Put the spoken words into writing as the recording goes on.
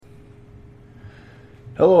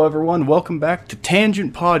Hello, everyone. Welcome back to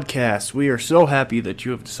Tangent Podcast. We are so happy that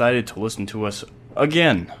you have decided to listen to us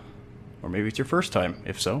again. Or maybe it's your first time.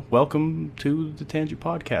 If so, welcome to the Tangent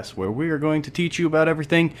Podcast, where we are going to teach you about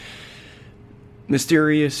everything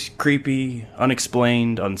mysterious, creepy,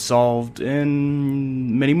 unexplained, unsolved,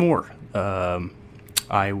 and many more. I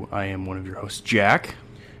am one of your hosts, Jack.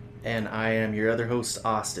 And I am your other host,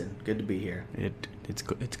 Austin. Good to be here. It's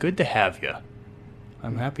good to have you.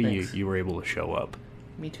 I'm happy you were able to show up.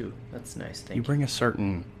 Me too. That's nice. Thank you. You bring a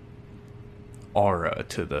certain aura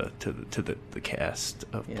to the cast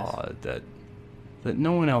of Pod that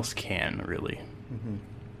no one else can really. Mm-hmm.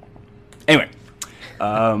 Anyway,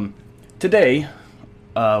 today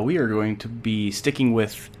we are going to be sticking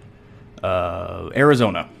with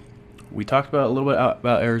Arizona. We talked a little bit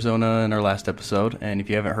about Arizona in our last episode, and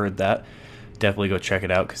if you haven't heard that, definitely go check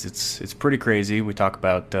it out because it's pretty crazy. We talk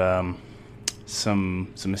about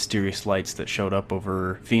some mysterious lights that showed up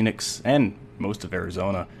over Phoenix and most of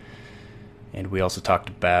Arizona. And we also talked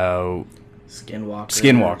about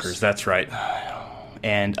Skinwalkers, that's right.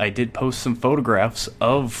 And I did post some photographs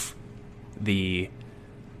of the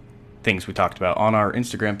things we talked about on our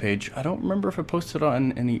Instagram page. I don't remember if I posted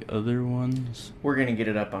on any other ones. We're going to get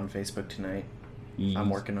it up on Facebook tonight. I'm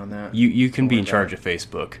working on that. You can be in charge of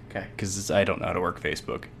Facebook. Okay. Because I don't know how to work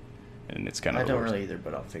Facebook. And it's kind of I don't really either,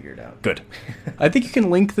 but I'll figure it out. Good. I think you can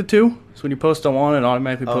link the two. So when you post on one, it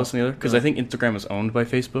automatically posts on the other. Because I think Instagram is owned by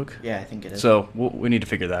Facebook. Yeah, I think it is. So we need to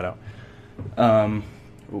figure that out. I'm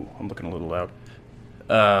looking a little loud.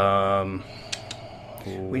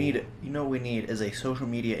 We need is a social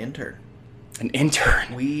media intern. An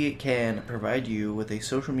intern? We can provide you with a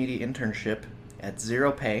social media internship at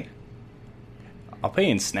zero pay. I'll pay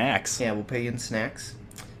in snacks. Yeah, we'll pay you in snacks.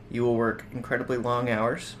 You will work incredibly long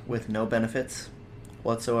hours with no benefits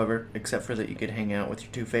whatsoever, except for that you could hang out with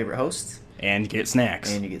your two favorite hosts. And get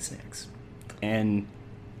snacks. And you get snacks. And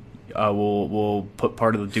we'll put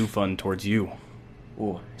part of the due fund towards you.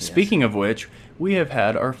 Ooh, yes. Speaking of which, we have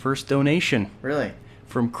had our first donation. Really?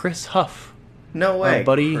 From Chris Huff. No way. Our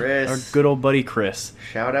buddy, Chris. our good old buddy Chris.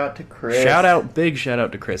 Shout out to Chris. Big shout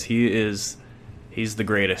out to Chris. He's the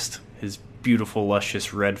greatest. His beautiful,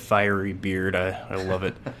 luscious, red, fiery beard. I love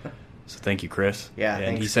it. So thank you, Chris. Yeah, and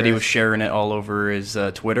thanks, he said Chris. he was sharing it all over his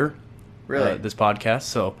Twitter. Really? This podcast.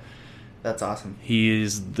 So that's awesome. He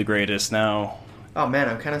is the greatest now. Oh man,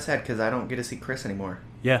 I'm kind of sad because I don't get to see Chris anymore.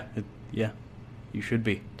 Yeah, you should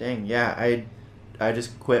be. Dang, yeah, I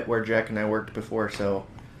just quit where Jack and I worked before, so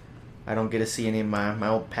I don't get to see any of my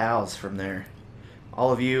old pals from there.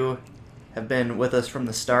 All of you have been with us from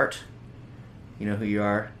the start. You know who you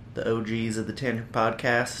are. The OGs of the Tangent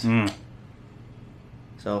Podcast.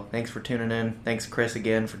 So, thanks for tuning in. Thanks, Chris,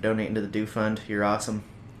 again, for donating to the Due Fund. You're awesome.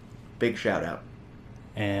 Big shout out.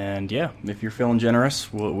 And yeah, if you're feeling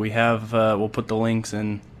generous, we'll put the links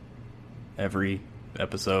in every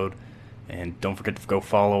episode. And don't forget to go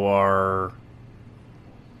follow our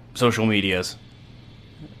social medias.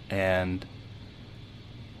 And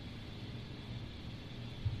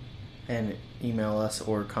email us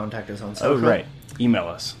or contact us on social. Oh, right. Email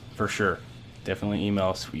us, for sure. Definitely email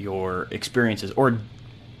us your experiences. Or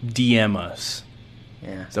DM us.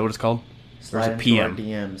 Yeah. Is that what it's called? Slide or is it PM? Into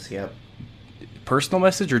our DMs, yep. Personal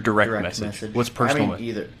message or direct message? What's personal message?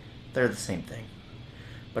 Either. They're the same thing.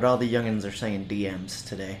 But all the youngins are saying DMs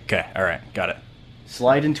today. Okay, alright, got it.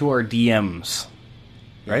 Slide into our DMs.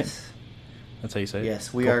 Right? Yes. That's how you say it?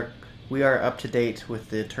 Yes, we Cool. are up to date with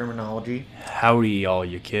the terminology. Howdy, all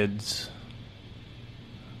you kids.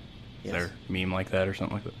 Yes. Is there a meme like that or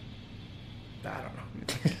something like that? I don't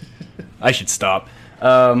know. I should stop.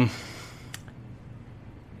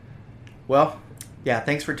 Well, yeah,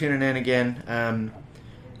 thanks for tuning in again.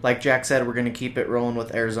 Like Jack said, we're going to keep it rolling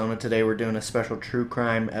with Arizona today. We're doing a special true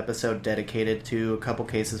crime episode dedicated to a couple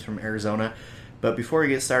cases from Arizona. But before we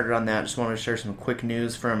get started on that, I just want to share some quick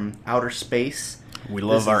news from outer space. We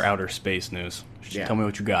love our outer space news. Yeah. Tell me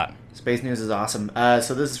what you got. Space news is awesome.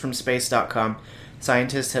 So this is from space.com.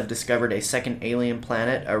 Scientists have discovered a second alien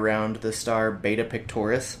planet around the star Beta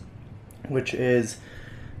Pictoris, which is...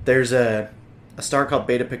 There's a star called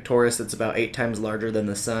Beta Pictoris that's about 8 times larger than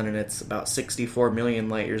the Sun, and it's about 64 million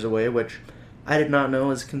light years away, which I did not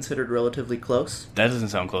know is considered relatively close. That doesn't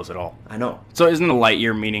sound close at all. I know. So isn't a light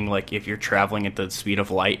year meaning, like, if you're traveling at the speed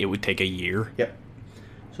of light, it would take a year? Yep.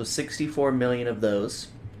 So 64 million of those.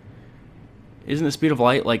 Isn't the speed of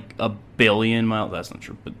light, like, 1 billion miles? That's not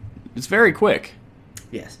true, but it's very quick.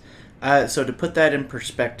 Yes. So to put that in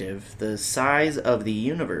perspective, the size of the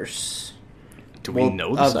universe... Do we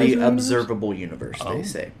know the size of the observable universe, they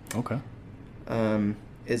say. Okay.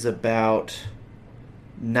 Is about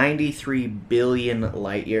 93 billion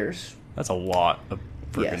light years. That's a lot of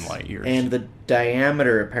freaking Yes. light years. And the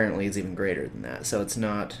diameter apparently is even greater than that. So it's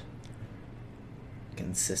not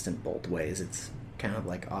consistent both ways. It's kind of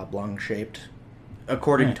like oblong shaped,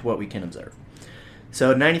 according to what we can observe.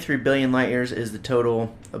 So 93 billion light years is the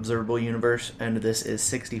total observable universe, and this is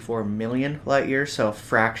 64 million light years, so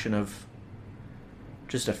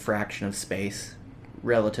just a fraction of space.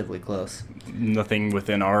 Relatively close. Nothing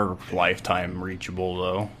within our lifetime reachable,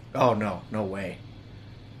 though. Oh, no way.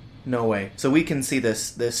 No way. So we can see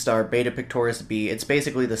this star, Beta Pictoris b. It's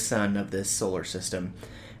basically the sun of this solar system.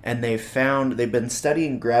 And they've been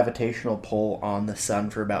studying gravitational pull on the sun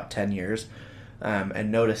for about 10 years,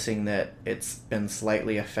 and noticing that it's been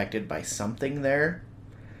slightly affected by something there,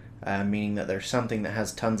 meaning that there's something that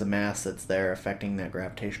has tons of mass that's there affecting that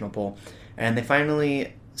gravitational pull. And they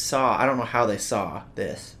finally saw, I don't know how they saw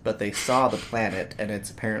this, but they saw the planet, and it's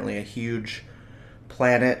apparently a huge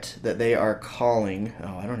planet that they are calling,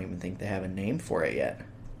 I don't even think they have a name for it yet.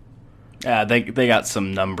 Yeah, they got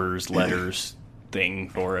some numbers, letters thing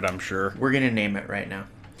for it, I'm sure. We're going to name it right now.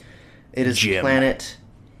 It is Jim.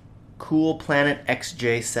 Cool Planet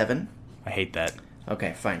XJ7. I hate that.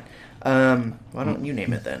 Okay, fine. Why don't you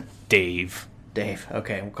name it then? Dave. Dave.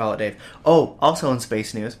 Okay, we'll call it Dave. Oh, also in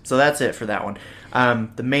space news. So that's it for that one.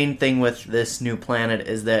 The main thing with this new planet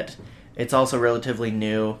is that it's also relatively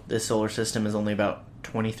new. This solar system is only about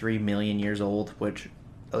 23 million years old, which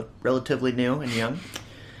is relatively new and young.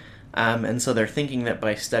 And so they're thinking that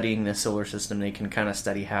by studying this solar system, they can kind of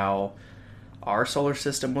study how our solar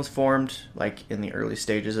system was formed, like in the early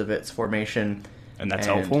stages of its formation. And that's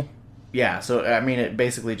helpful? Yeah, so I mean, it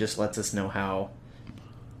basically just lets us know how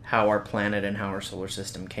our planet and how our solar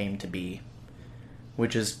system came to be,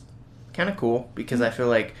 which is kind of cool, because I feel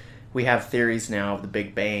like we have theories now of the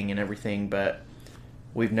Big Bang and everything, but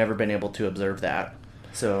we've never been able to observe that.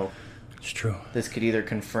 So It's true. this could either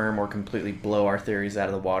confirm or completely blow our theories out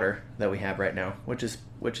of the water that we have right now, which is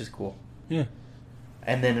cool. Yeah.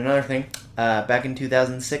 And then another thing, back in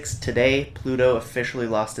 2006, today, Pluto officially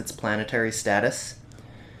lost its planetary status.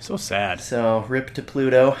 So sad. So, rip to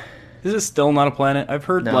Pluto. Is it still not a planet? I've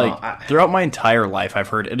heard, No, throughout my entire life, I've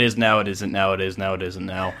heard it is now, it isn't now, it is now, it isn't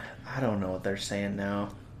now. I don't know what they're saying now.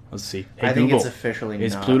 Let's see. Hey, I think Google, it's officially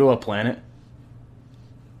is not. Pluto a planet?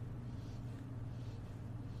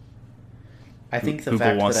 I think the Google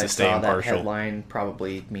fact wants that I to stay saw that impartial. headline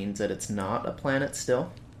probably means that it's not a planet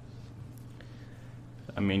still.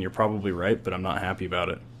 I mean, you're probably right, but I'm not happy about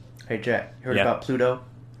it. Hey, Jack, you heard Yeah. about Pluto?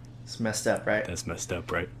 It's messed up, right? That's messed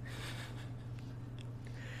up, right?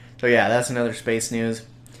 So yeah, that's another space news.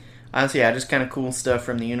 Honestly, yeah, just kind of cool stuff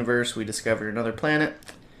from the universe. We discovered another planet,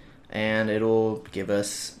 and it'll give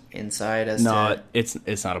us insight as No, to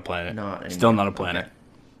it's not a planet. Not anymore. Still not a planet.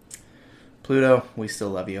 Okay. Pluto. We still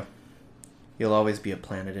love you. You'll always be a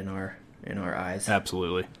planet in our eyes.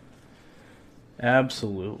 Absolutely.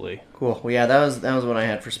 Absolutely. Cool. Well, yeah, that was what I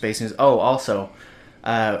had for space news. Oh, also,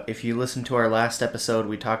 if you listened to our last episode,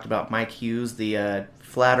 we talked about Mike Hughes, the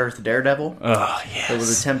flat Earth daredevil. Oh, yes. That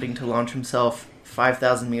was attempting to launch himself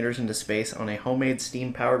 5,000 meters into space on a homemade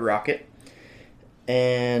steam-powered rocket.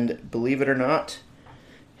 And believe it or not,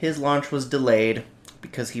 his launch was delayed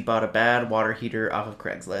because he bought a bad water heater off of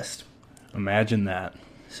Craigslist. Imagine that.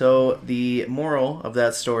 So the moral of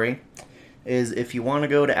that story is, if you want to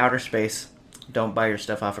go to outer space, don't buy your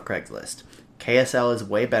stuff off of Craigslist. KSL is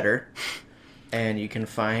way better, and you can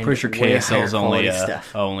find Pretty sure way KSL higher is quality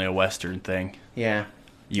stuff. only a Western thing. Yeah.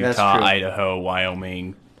 Utah, That's true. Idaho,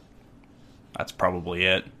 Wyoming. That's probably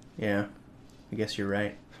it. Yeah. I guess you're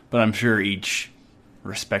right. But I'm sure each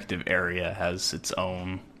respective area has its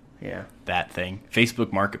own Yeah. that thing.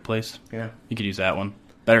 Facebook Marketplace. Yeah. You could use that one.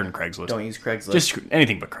 Better than Craigslist. Don't use Craigslist. Just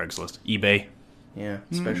anything but Craigslist. eBay. Yeah,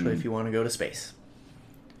 especially if you want to go to space.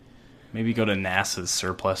 Maybe go to NASA's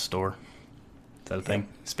surplus store. Is that a thing?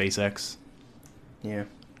 SpaceX. Yeah.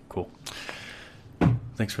 Cool.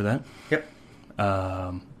 Thanks for that. Yep.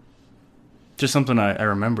 Just something I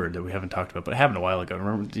remembered that we haven't talked about, but it happened a while ago.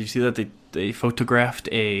 Remember? Did you see that they photographed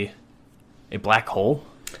a black hole?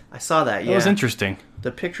 I saw that, yeah. That was interesting.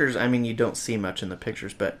 The pictures, I mean, you don't see much in the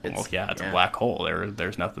pictures, but it's... Well, yeah, it's a black hole.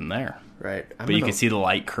 There's nothing there. Right. But you could see the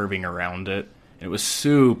light curving around it. And it was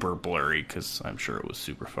super blurry because I'm sure it was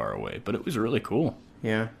super far away. But it was really cool.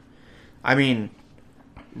 Yeah. I mean,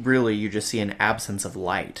 really, you just see an absence of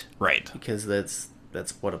light. Right. Because that's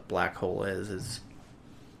what a black hole is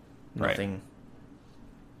nothing. Right.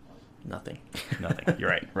 Nothing. Nothing. You're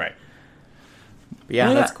right. Right. But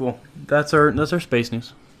yeah, that's cool. That's our space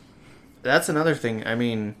news. That's another thing. I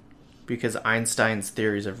mean, because Einstein's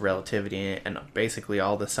theories of relativity and basically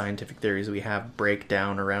all the scientific theories we have break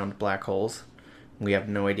down around black holes. We have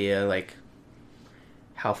no idea, like,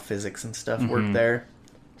 how physics and stuff work there.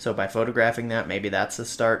 So by photographing that, maybe that's a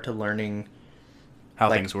start to learning how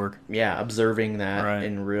things work. Yeah, observing that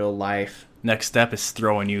in real life. Next step is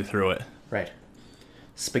throwing you through it. Right.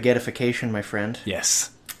 Spaghettification, my friend.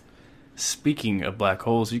 Yes. Speaking of black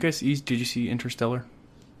holes, did you see Interstellar?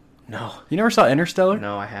 No. You never saw Interstellar?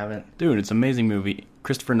 No, I haven't. Dude, it's an amazing movie.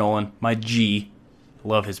 Christopher Nolan, my G.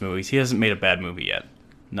 Love his movies. He hasn't made a bad movie yet.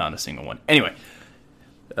 Not a single one. Anyway,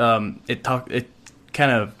 the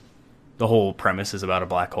whole premise is about a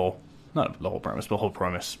black hole. Not the whole premise, but the whole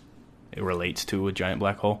premise, it relates to a giant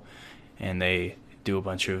black hole. And they do a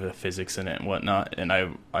bunch of physics in it and whatnot. And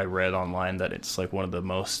I read online that it's like one of the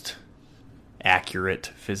most accurate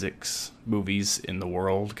physics movies in the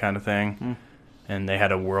world, kind of thing. And they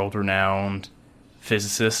had a world-renowned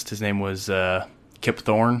physicist. His name was Kip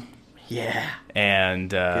Thorne. Yeah. And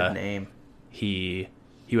good name. He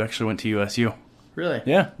actually went to USU. Really?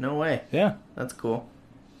 Yeah. No way. Yeah. That's cool.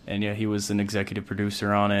 And yeah, he was an executive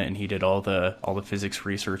producer on it, and he did all the physics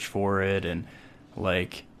research for it. And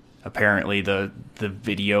like, apparently the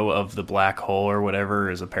video of the black hole or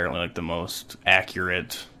whatever is apparently like the most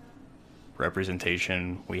accurate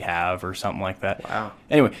representation we have, or something like that. Wow.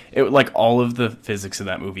 Anyway, like all of the physics in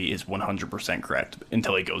that movie is 100% correct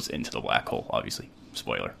until he goes into the black hole. Obviously,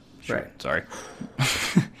 spoiler. Sure. Right. Sorry.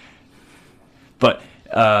 But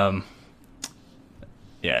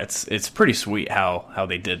yeah, it's pretty sweet how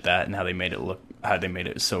they did that and how they made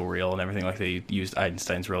it so real and everything. Like, they used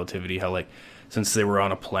Einstein's relativity. How, like, since they were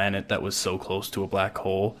on a planet that was so close to a black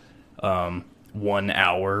hole, 1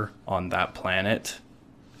 hour on that planet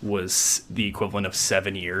was the equivalent of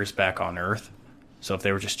 7 years back on Earth. So if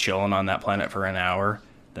they were just chilling on that planet for an hour,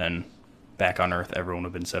 then back on Earth, everyone would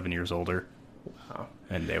have been 7 years older. Wow.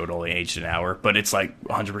 And they would only aged an hour. But it's like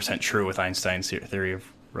 100% true with Einstein's theory of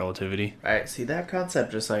relativity. Right. See, that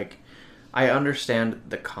concept, just like, I understand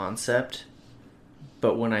the concept,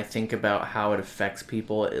 but when I think about how it affects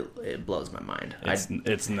people, it blows my mind.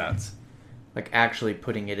 It's nuts. Like, actually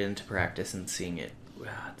putting it into practice and seeing it,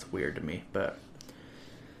 it's weird to me. But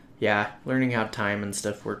yeah, learning how time and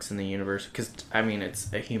stuff works in the universe, because, I mean,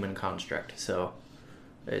 it's a human construct, so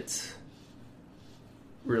it's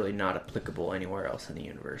really not applicable anywhere else in the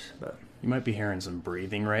universe. But you might be hearing some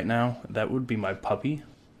breathing right now. That would be my puppy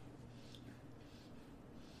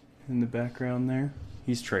in the background there.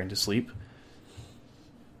 He's trying to sleep.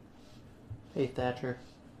 Hey, Thatcher.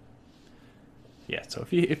 Yeah, so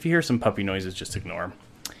if you hear some puppy noises, just ignore them.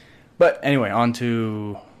 But anyway, on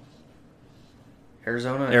to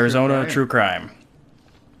Arizona True Crime.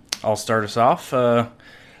 I'll start us off. I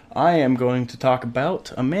am going to talk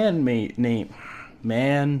about a man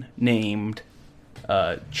named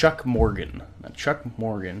Chuck Morgan. Now, Chuck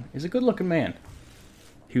Morgan is a good-looking man.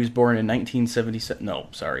 He was born in 1977. No,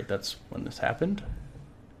 sorry, that's when this happened.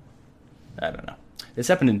 I don't know. This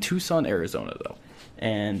happened in Tucson, Arizona, though.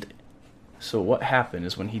 And so what happened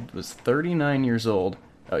is when he was 39 years old,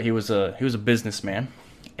 he was a businessman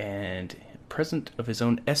and president of his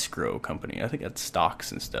own escrow company. I think that's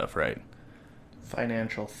stocks and stuff, right?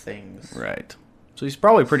 Financial things. Right. So he's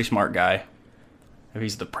probably a pretty smart guy if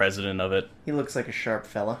he's the president of it. He looks like a sharp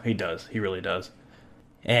fella. He does. He really does.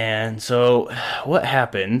 And so what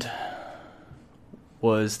happened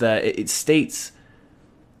was that it states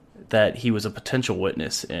that he was a potential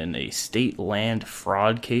witness in a state land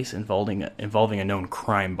fraud case involving a known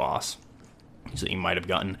crime boss. So he might have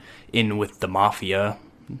gotten in with the mafia.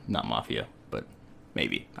 Not mafia, but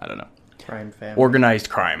maybe. I don't know. Crime family. Organized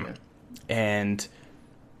crime. Yeah. And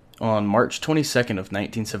on March 22nd of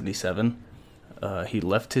 1977, he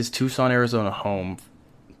left his Tucson, Arizona home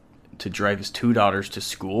to drive his 2 daughters to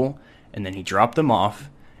school, and then he dropped them off,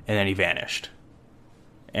 and then he vanished.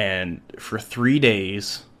 And for 3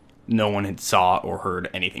 days, no one had saw or heard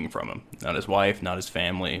anything from him. Not his wife, not his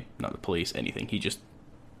family, not the police, anything. He just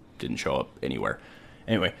didn't show up anywhere.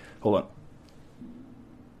 Anyway, hold on.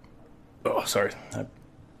 Oh, sorry.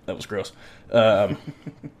 That was gross. Okay,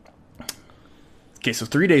 so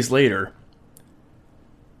 3 days later,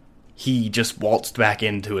 he just waltzed back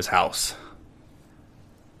into his house.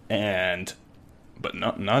 But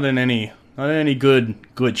not in any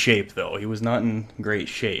good shape, though. He was not in great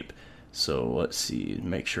shape. So let's see,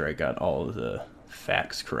 make sure I got all of the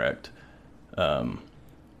facts correct. And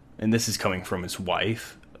this is coming from his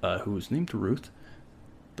wife, who was named Ruth.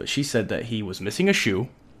 But she said that he was missing a shoe.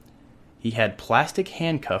 He had plastic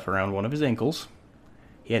handcuff around one of his ankles.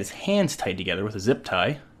 He had his hands tied together with a zip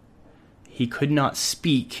tie. He could not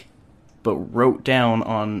speak. but wrote down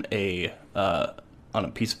on a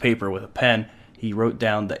piece of paper with a pen. He wrote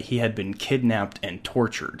down that he had been kidnapped and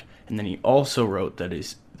tortured, and then he also wrote that a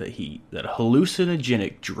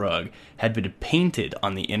hallucinogenic drug had been painted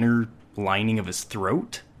on the inner lining of his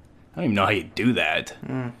throat. I don't even know how you do that.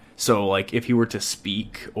 So, like, if he were to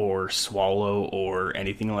speak or swallow or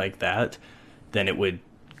anything like that, then it would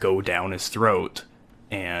go down his throat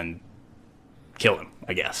and kill him,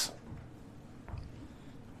 I guess.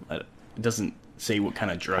 It doesn't say what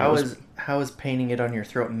kind of drug it was. How is painting it on your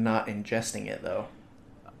throat and not ingesting it, though?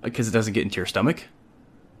 Because it doesn't get into your stomach?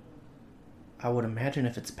 I would imagine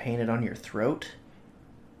if it's painted on your throat.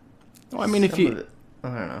 Well, I mean, I don't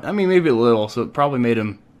know. I mean, maybe a little, so it probably made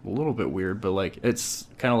him a little bit weird, but, like, it's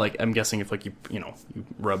kind of like, I'm guessing if, like, you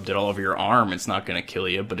rubbed it all over your arm, it's not going to kill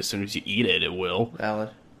you, but as soon as you eat it, it will. Valid.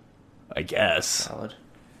 I guess. Valid.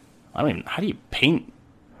 I don't even, how do you paint?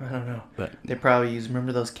 I don't know. But they probably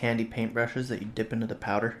remember those candy paintbrushes that you dip into the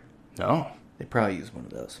powder? No. They probably use one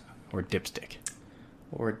of those. Or dipstick.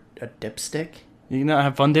 Or a dipstick? You not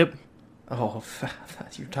have fun dip? Oh,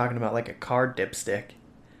 you're talking about like a car dipstick.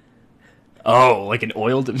 Oh, like an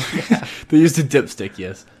oil dip? Yeah. They used a dipstick,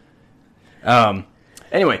 yes.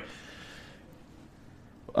 Anyway.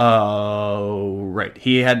 Right.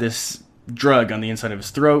 He had this drug on the inside of his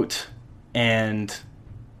throat, and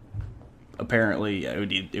apparently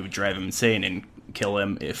it would drive him insane and kill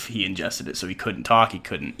him if he ingested it. So he couldn't talk, he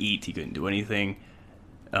couldn't eat, he couldn't do anything.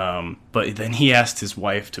 But then he asked his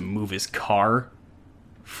wife to move his car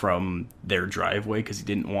from their driveway because he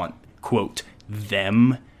didn't want, quote,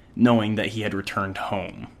 them knowing that he had returned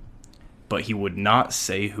home. But he would not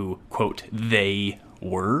say who, quote, they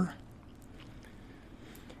were.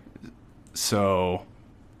 So,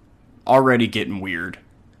 already getting weird.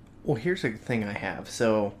 Well, here's a thing I have.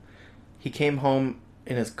 So, he came home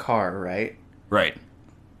in his car, right? Right.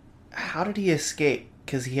 How did he escape?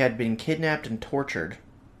 Because he had been kidnapped and tortured.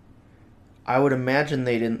 I would imagine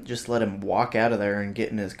they didn't just let him walk out of there and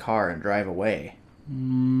get in his car and drive away.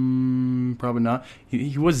 Probably not.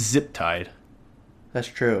 He was zip-tied. That's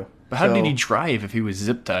true. But how did he drive if he was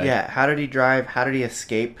zip-tied? Yeah, how did he drive? How did he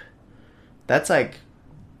escape? That's like...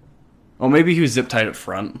 Well, maybe he was zip-tied up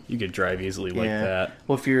front. You could drive easily like that.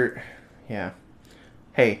 Well, if you're... Yeah.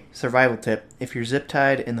 Hey, survival tip. If you're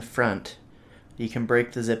zip-tied in the front, you can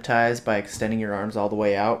break the zip ties by extending your arms all the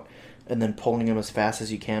way out and then pulling them as fast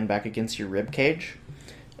as you can back against your rib cage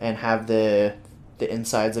and have the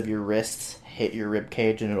insides of your wrists hit your rib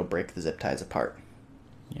cage and it'll break the zip ties apart.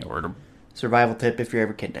 Yeah, or to... Survival tip if you're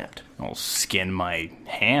ever kidnapped. I'll skin my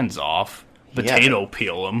hands off. Potato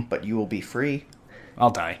peel them. But you will be free. I'll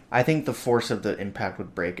die. I think the force of the impact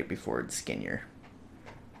would break it before it'd skin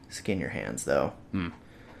your hands, though. Oh,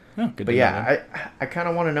 good but yeah, I kind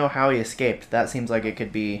of want to know how he escaped. That seems like it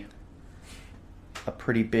could be a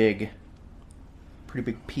pretty big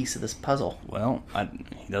piece of this puzzle. Well,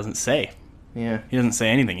 he doesn't say. Yeah. He doesn't say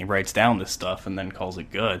anything. He writes down this stuff and then calls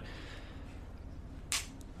it good.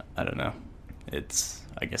 I don't know.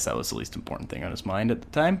 I guess that was the least important thing on his mind at the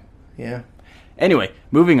time. Yeah. Anyway,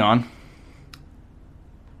 moving on.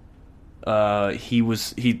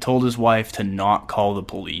 He told his wife to not call the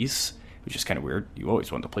police, which is kind of weird. You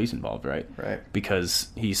always want the police involved, right? Right. Because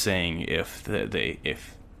he's saying if they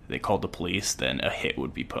called the police, then a hit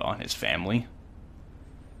would be put on his family.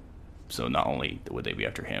 So not only would they be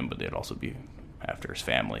after him, but they'd also be after his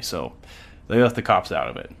family. So they left the cops out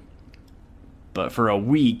of it. But for a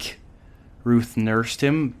week, Ruth nursed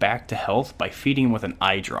him back to health by feeding him with an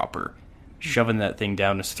eyedropper, shoving that thing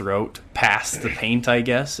down his throat, past the paint, I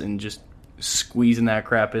guess, and just squeezing that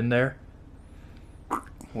crap in there.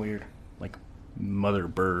 Weird. Like mother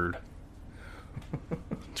bird.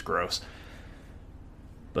 It's gross.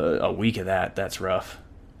 But a week of that's rough.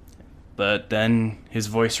 But then his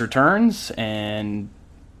voice returns, and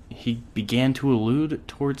he began to allude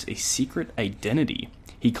towards a secret identity.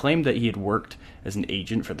 He claimed that he had worked as an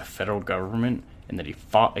agent for the federal government and that he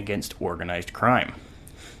fought against organized crime.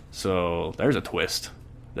 So there's a twist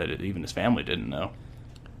that even his family didn't know.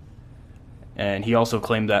 And he also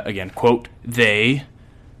claimed that, again, quote, they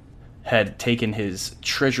had taken his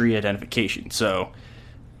treasury identification. So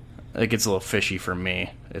it gets a little fishy for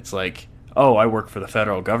me. It's like, oh, I work for the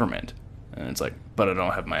federal government. And it's like, but I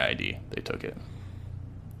don't have my ID. They took it.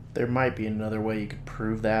 There might be another way you could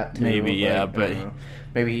prove that, too. Maybe, yeah, but...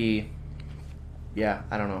 Maybe yeah,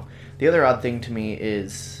 I don't know. The other odd thing to me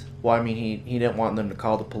is, well, I mean, he didn't want them to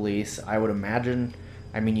call the police. I would imagine,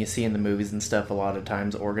 I mean, you see in the movies and stuff, a lot of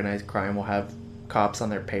times organized crime will have cops on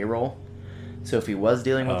their payroll. So if he was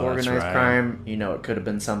dealing with organized crime, it could have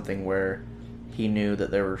been something where he knew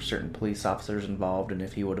that there were certain police officers involved, and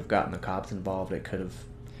if he would have gotten the cops involved, it could have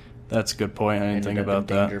That's a good point. I didn't think about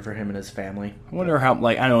that. danger for him and his family. I wonder how,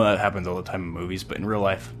 like, I know that happens all the time in movies, but in real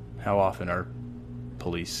life, how often are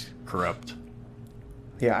police corrupt?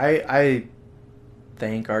 Yeah, I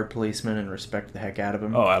thank our policemen and respect the heck out of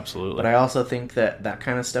them. Oh, absolutely. But I also think that that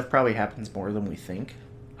kind of stuff probably happens more than we think.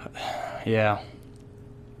 Yeah.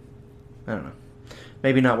 I don't know.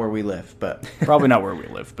 Maybe not where we live, but... Probably not where we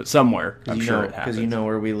live, but somewhere. I'm sure it happens. Because you know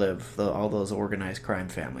where we live, all those organized crime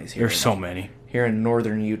families here. There's so many. Here in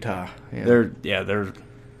northern Utah. Yeah.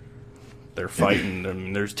 They're fighting. I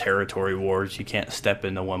mean, there's territory wars. You can't step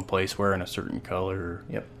into one place wearing a certain color.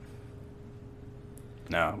 Yep.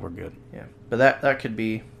 No, we're good. Yeah. But that could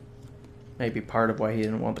be maybe part of why he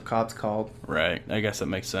didn't want the cops called. Right. I guess that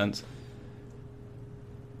makes sense.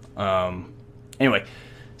 Anyway,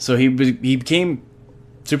 so he became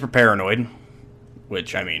super paranoid,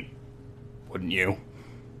 which, I mean, wouldn't you?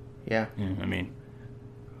 Yeah. I mean,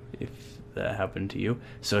 if that happened to you.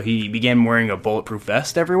 So he began wearing a bulletproof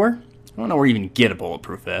vest everywhere. I don't know where you even get a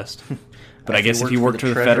bulletproof vest. But I guess if you worked for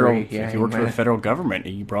the federal government,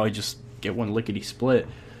 you probably just get one lickety split.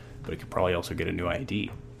 But he could probably also get a new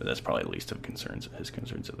ID. But that's probably least of his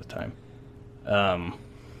concerns at the time. And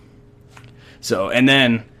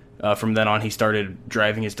then from then on, he started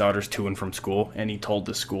driving his daughters to and from school, and he told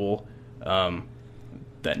the school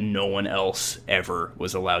that no one else ever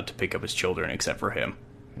was allowed to pick up his children except for him.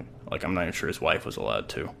 Like, I'm not even sure his wife was allowed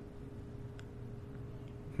to.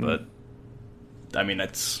 But, I mean,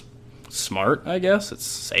 that's smart, I guess. It's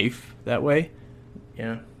safe that way.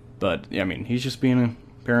 Yeah. But, I mean, he's just being a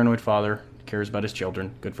paranoid father, cares about his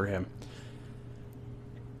children. Good for him.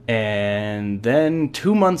 And then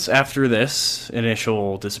 2 months after this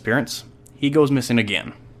initial disappearance, he goes missing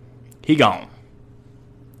again. He gone.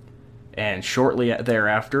 And shortly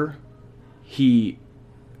thereafter,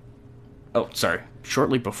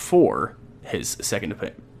 shortly before his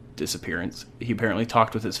second disappearance, he apparently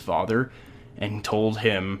talked with his father and told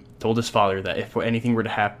his father that if anything were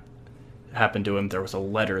to happen to him, there was a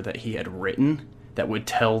letter that he had written that would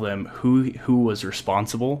tell them who was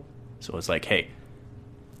responsible. So it's like, hey,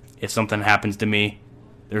 if something happens to me,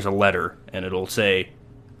 there's a letter, and it'll say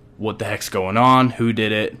what the heck's going on, who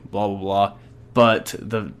did it, blah, blah, blah. But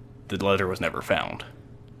the letter was never found.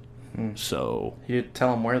 So... You didn't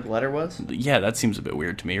tell him where the letter was? Yeah, that seems a bit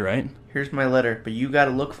weird to me, right? Here's my letter, but you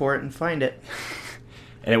gotta look for it and find it.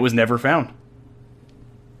 And it was never found.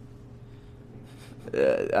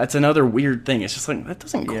 That's another weird thing. It's just like, that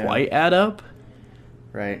doesn't quite add up.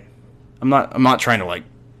 Right. I'm not trying to, like,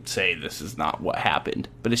 say this is not what happened,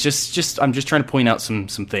 but it's just I'm just trying to point out some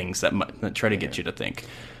things that try to get you to think.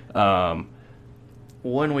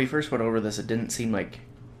 When we first went over this, it didn't seem like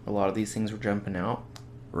a lot of these things were jumping out.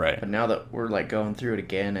 Right. But now that we're like going through it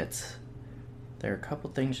again, there are a couple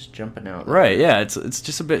things just jumping out. Right. Yeah. It's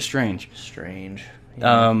just a bit strange.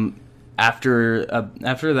 Yeah. After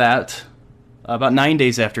that, about 9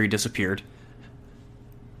 days after he disappeared,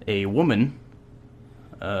 a woman,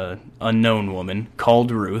 unknown woman, called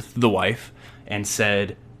Ruth, the wife, and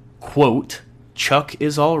said, quote, "Chuck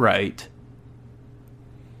is all right.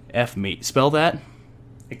 F me." Spell that?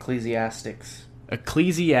 Ecclesiastics.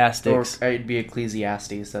 Ecclesiastics. Or it'd be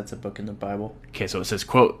Ecclesiastes. That's a book in the Bible. Okay, so it says,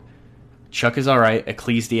 quote, "Chuck is all right."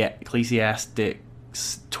 Ecclesiastics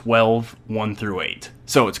 12, 1 through 8.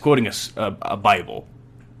 So it's quoting a Bible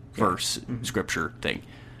verse, scripture thing.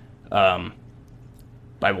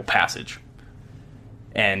 Bible passage.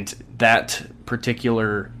 And that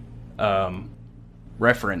particular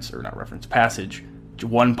passage,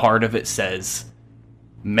 one part of it says,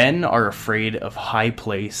 "Men are afraid of high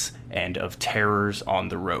place and of terrors on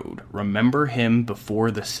the road. Remember him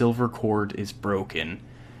before the silver cord is broken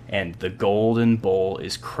and the golden bowl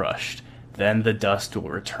is crushed. Then the dust will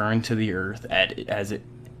return to the earth as it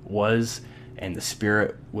was, and the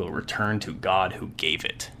spirit will return to God who gave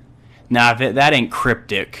it." Now, if that ain't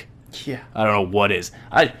cryptic, yeah, I don't know what is.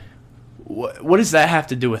 What does that have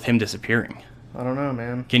to do with him disappearing? I don't know,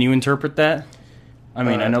 man. Can you interpret that? I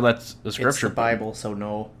mean, I know that's the scripture. It's the Bible, so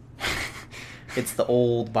no. It's the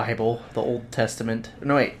old Bible, the Old Testament.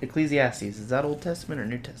 No, wait, Ecclesiastes. Is that Old Testament or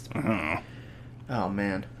New Testament? I don't know. Oh,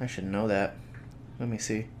 man. I should know that. Let me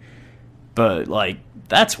see. But, like,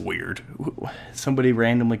 that's weird. Somebody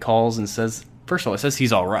randomly calls and says, first of all, it says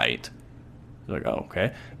he's all right. You're like, oh,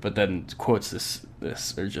 okay. But then quotes this,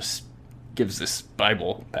 or just gives this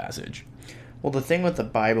Bible passage. Well, the thing with the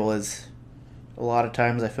Bible is, a lot of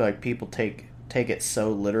times I feel like people take it so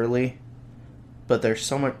literally, but there's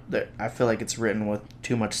so much that I feel like it's written with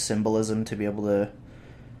too much symbolism to be able to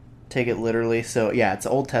take it literally. So, yeah, it's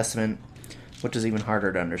Old Testament. which is even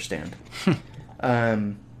harder to understand.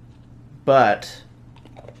 But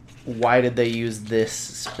why did they use this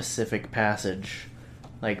specific passage?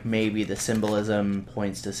 Like, maybe the symbolism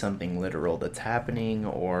points to something literal that's happening,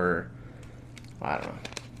 or I don't know.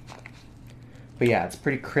 But yeah, it's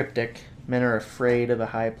pretty cryptic. Men are afraid of a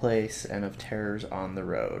high place and of terrors on the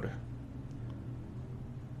road.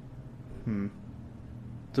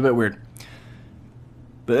 It's a bit weird.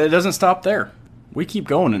 But it doesn't stop there. We keep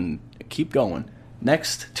going and keep going.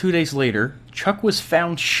 Next, 2 days later, Chuck was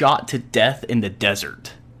found shot to death in the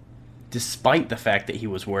desert, despite the fact that he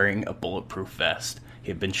was wearing a bulletproof vest. He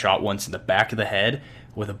had been shot once in the back of the head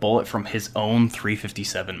with a bullet from his own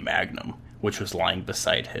 .357 Magnum, which was lying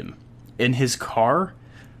beside him. In his car,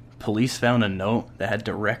 police found a note that had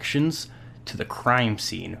directions to the crime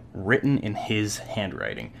scene written in his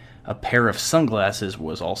handwriting. A pair of sunglasses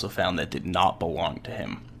was also found that did not belong to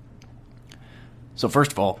him. So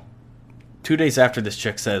first of all, 2 days after this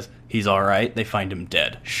chick says he's alright, they find him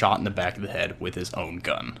dead, shot in the back of the head with his own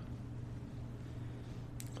gun.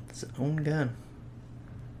 His own gun.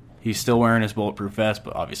 He's still wearing his bulletproof vest,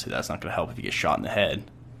 but obviously that's not going to help if he gets shot in the head.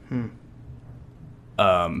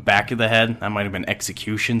 Back of the head, that might have been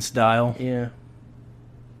execution style. Yeah.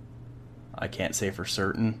 I can't say for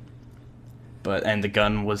certain. And the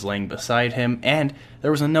gun was laying beside him, and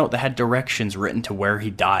there was a note that had directions written to where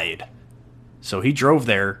he died. So he drove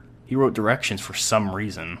there. He wrote directions for some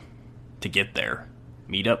reason to get there.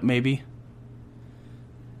 Meet up, maybe?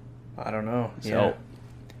 I don't know. So,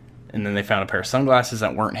 and then they found a pair of sunglasses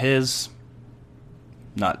that weren't his.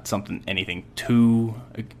 Not anything too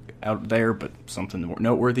out there, but something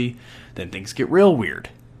noteworthy. Then things get real weird.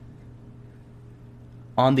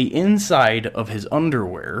 On the inside of his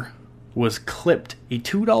underwear was clipped a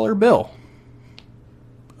 $2 bill.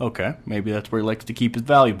 Okay, maybe that's where he likes to keep his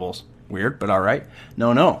valuables. Weird, but alright.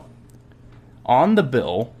 No. On the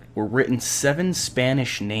bill were written 7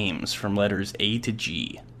 Spanish names from letters A to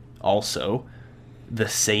G. Also, the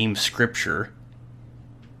same scripture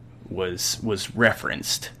was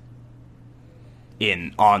referenced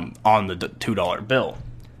on the $2 bill.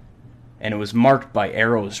 And it was marked by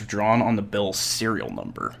arrows drawn on the bill's serial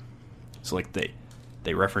number. So like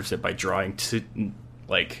they referenced it by drawing to,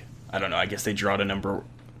 like, I don't know, I guess they draw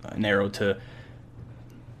an arrow to,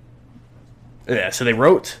 yeah, so they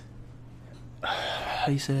wrote, how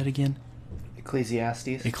do you say that again?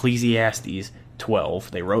 Ecclesiastes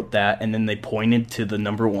 12. They wrote that, and then they pointed to the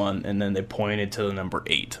number 1, and then they pointed to the number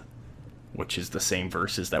 8, which is the same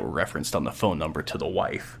verses that were referenced on the phone number to the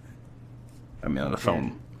wife. On the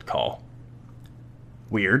phone call.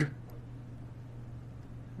 Weird.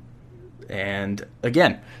 And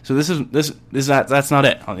again, so that's not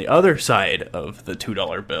it. On the other side of the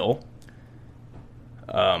 $2 bill,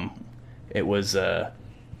 it was the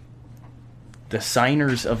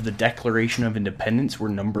signers of the Declaration of Independence were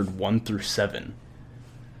numbered 1 through 7.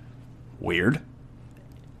 Weird.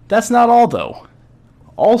 That's not all, though.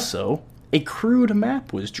 Also, a crude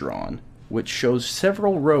map was drawn, which shows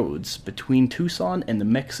several roads between Tucson and the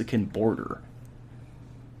Mexican border.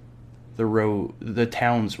 The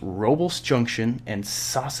towns Robles Junction and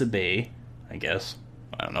Sasabe, I guess.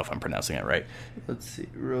 I don't know if I'm pronouncing it right. Let's see.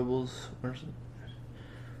 Robles. Where's it?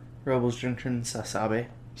 Robles Junction, Sasabe.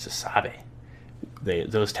 Sasabe.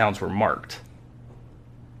 Those towns were marked.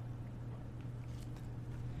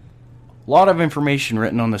 A lot of information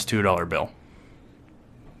written on this $2 bill.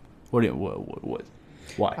 What?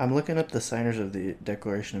 Why? I'm looking up the signers of the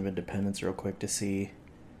Declaration of Independence real quick to see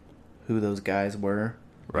who those guys were.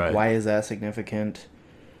 Right. Why is that significant?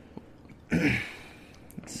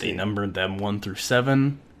 They numbered them 1 through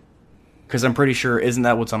 7. Because I'm pretty sure, isn't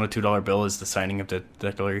that what's on a $2 bill is the signing of the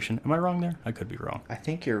Declaration? Am I wrong there? I could be wrong. I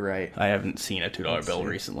think you're right. I haven't seen a $2 bill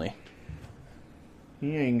recently.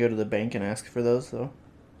 You can go to the bank and ask for those, though.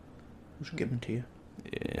 We should give them to you.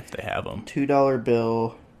 If they have them. $2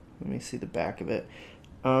 bill. Let me see the back of it.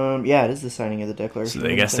 Yeah, it is the signing of the Declaration. So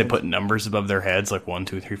I guess they put numbers above their heads, like 1,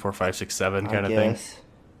 2, 3, 4, 5, 6, 7 kind of thing.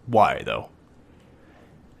 Why, though?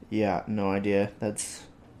 Yeah, no idea.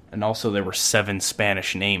 And also there were 7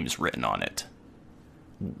 Spanish names written on it.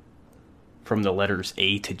 From the letters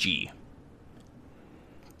A to G.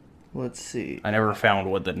 Let's see. I never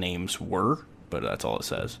found what the names were, but that's all it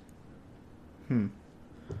says. From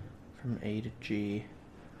A to G.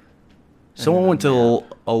 Someone went to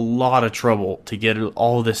a lot of trouble to get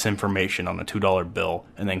all this information on a $2 bill,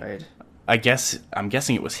 and then right. I'm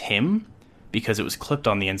guessing it was him because it was clipped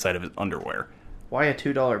on the inside of his underwear. Why a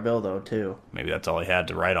 $2 bill though, too? Maybe that's all he had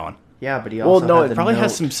to write on. Yeah, but he also had it the probably note.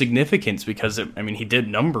 has some significance because he did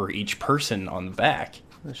number each person on the back.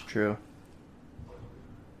 That's true.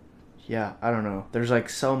 Yeah, I don't know. There's like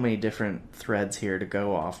so many different threads here to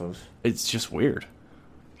go off of. It's just weird.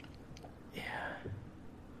 Yeah.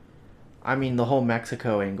 I mean, the whole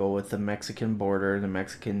Mexico angle with the Mexican border, the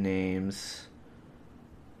Mexican names.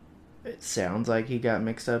 It sounds like he got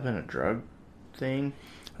mixed up in a drug thing.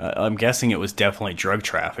 I'm guessing it was definitely drug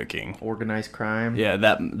trafficking. Organized crime. Yeah,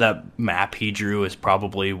 that map he drew is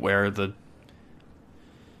probably where the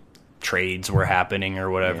trades were happening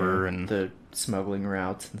or whatever, and the smuggling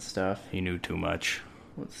routes and stuff. He knew too much.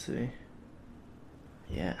 Let's see.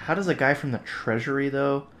 Yeah, how does a guy from the Treasury,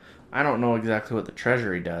 though? I don't know exactly what the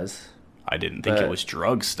Treasury does. I didn't think it was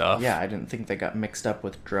drug stuff. Yeah, I didn't think they got mixed up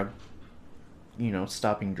with drug,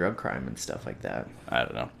 stopping drug crime and stuff like that. I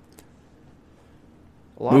don't know.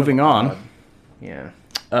 Moving on. Yeah.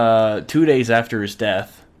 2 days after his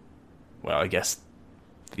death, well, I guess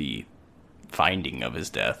the finding of his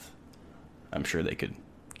death, I'm sure they could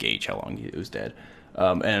gauge how long he was dead.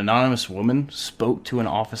 An anonymous woman spoke to an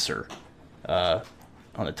officer on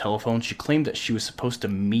the telephone. She claimed that he was supposed to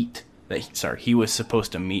meet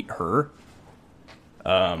her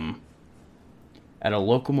at a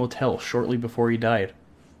local motel shortly before he died,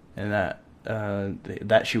 and that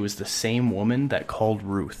she was the same woman that called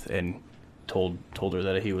Ruth and told her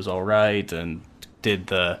that he was all right, and did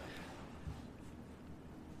the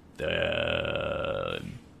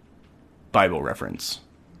Bible reference.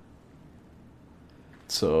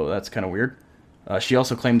 So that's kind of weird. She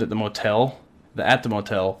also claimed at the motel,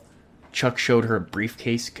 Chuck showed her a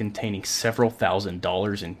briefcase containing several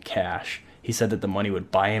 $1,000s in cash. He said that the money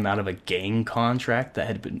would buy him out of a gang contract that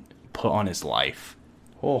had been put on his life.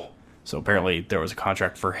 Oh. So apparently there was a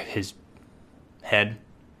contract for his head,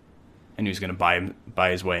 and he was going to buy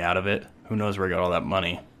his way out of it. Who knows where he got all that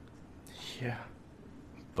money? Yeah.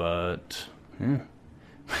 But, yeah.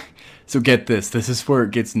 So get this. This is where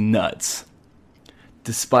it gets nuts.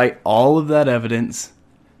 Despite all of that evidence,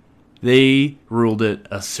 they ruled it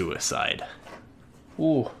a suicide.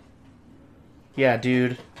 Ooh. Yeah,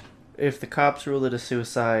 dude. If the cops rule it a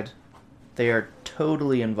suicide, they are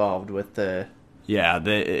totally involved with the... Yeah,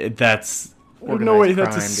 that's... Organized no way crime,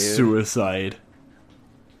 that's a dude. suicide.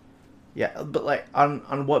 Yeah, but like,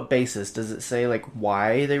 on what basis? Does it say, like,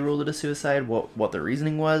 why they ruled it a suicide? What the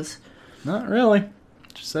reasoning was? Not really.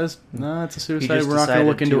 It just says, no, it's a suicide. just We're not going to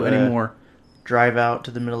look into it decided to, anymore. Drive out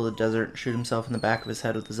to the middle of the desert and shoot himself in the back of his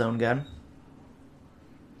head with his own gun?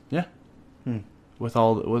 Yeah. And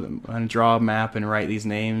draw a map and write these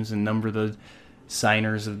names and number the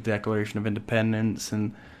signers of the Declaration of Independence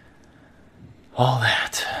and all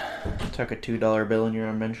that. Tuck a $2 bill in your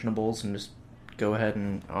unmentionables and just go ahead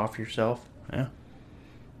and off yourself? Yeah.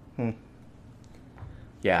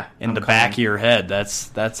 Yeah. In the back of your head.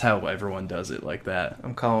 That's how everyone does it, like that.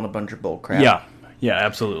 I'm calling a bunch of bull crap. Yeah. Yeah,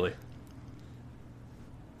 absolutely.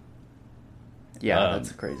 Yeah,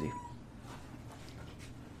 that's crazy.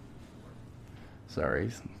 Sorry,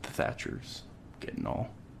 the Thatcher's getting all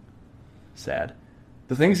sad.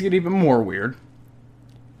 The things get even more weird.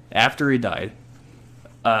 After he died,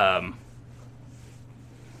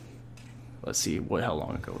 let's see, how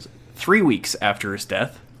long ago was it? 3 weeks after his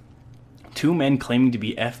death, 2 men claiming to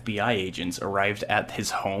be FBI agents arrived at his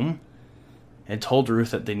home and told Ruth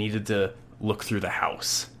that they needed to look through the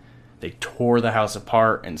house. They tore the house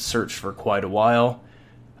apart and searched for quite a while,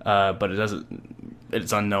 but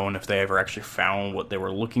it's unknown if they ever actually found what they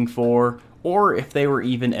were looking for, or if they were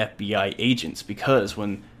even FBI agents, because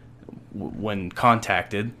when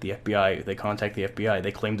contacted the FBI,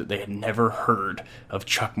 they claimed that they had never heard of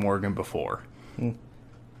Chuck Morgan before.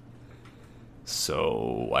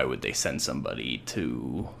 So why would they send some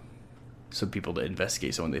people to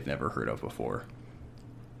investigate someone they've never heard of before?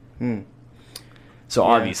 So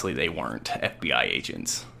obviously they weren't FBI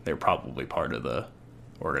agents. They're probably part of the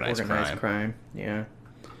organized crime. Yeah.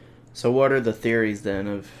 So what are the theories then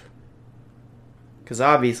of... Because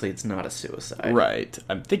obviously it's not a suicide. Right.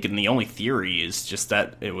 I'm thinking the only theory is just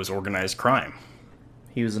that it was organized crime.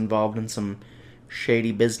 He was involved in some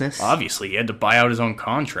shady business. Obviously, he had to buy out his own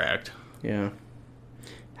contract. Yeah.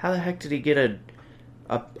 How the heck did he get a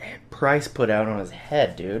price put out on his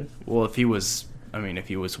head, dude? Well, if he was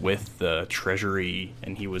with the Treasury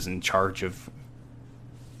and he was in charge of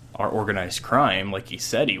our organized crime, like he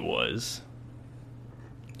said he was,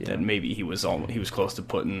 then maybe he was close to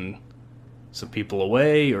putting some people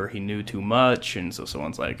away, or he knew too much, and so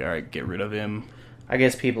someone's like, all right, get rid of him. I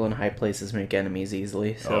guess people in high places make enemies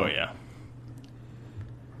easily. So. Oh, yeah.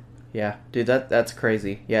 Yeah, dude, that's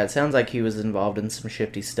crazy. Yeah, it sounds like he was involved in some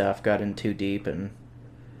shifty stuff, got in too deep, and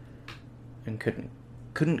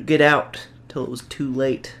couldn't get out till it was too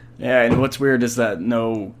late. Yeah, and what's weird is that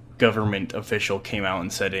no government official came out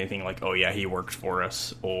and said anything like, oh yeah, he worked for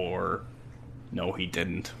us, or no, he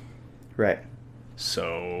didn't. Right.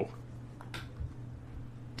 So,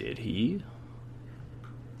 did he?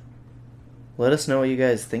 Let us know what you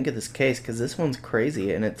guys think of this case, because this one's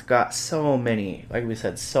crazy, and it's got so many, like we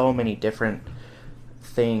said, so many different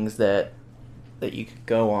things that you could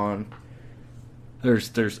go on.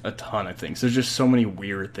 There's a ton of things. There's just so many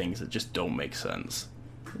weird things that just don't make sense.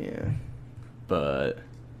 Yeah. But...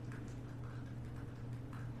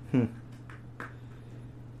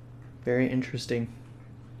 Very interesting.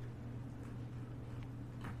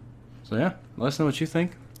 So yeah, let us know what you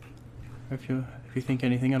think. If you think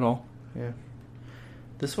anything at all. Yeah.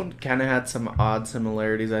 This one kind of had some odd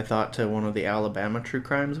similarities, I thought, to one of the Alabama true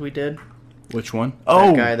crimes we did. Which one?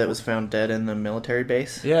 That guy that was found dead in the military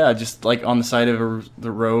base. Yeah, just like on the side of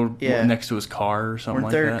the road next to his car or something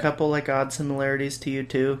Weren't like that. there a couple like odd similarities to you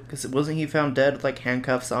too? Because wasn't he found dead with like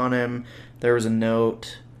handcuffs on him? There was a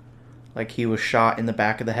note, like he was shot in the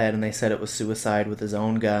back of the head, and they said it was suicide with his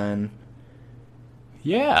own gun.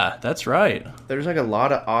 Yeah, that's right. There's like a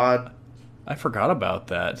lot of odd... I forgot about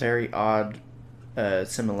that. Very odd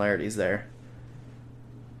similarities there.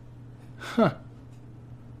 Huh.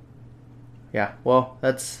 Yeah, well,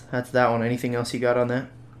 that's that one. Anything else you got on that?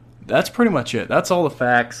 That's pretty much it. That's all the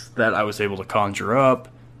facts that I was able to conjure up.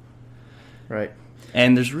 Right.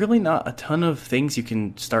 And there's really not a ton of things you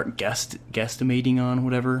can start guesstimating on,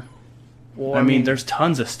 whatever. Well, I mean, there's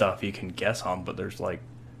tons of stuff you can guess on, but there's like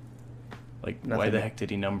why the heck did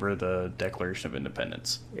he number the Declaration of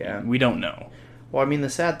Independence? Yeah. We don't know. Well, I mean, the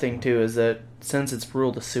sad thing, too, is that since it's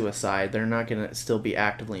ruled a suicide, they're not going to still be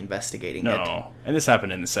actively investigating it. No. And this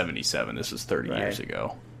happened in 1977. This was 30 years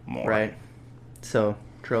ago. More. Right. So,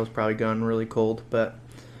 trail's probably gone really cold, but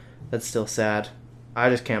that's still sad. I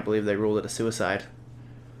just can't believe they ruled it a suicide.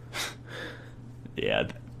 Yeah.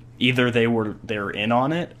 Either they were in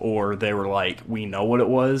on it, or they were like, we know what it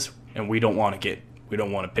was, and we don't want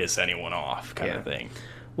to piss anyone off, kind of thing.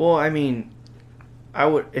 Well, I mean, I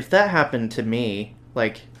would, if that happened to me,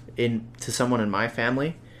 like to someone in my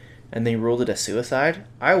family, and they ruled it a suicide,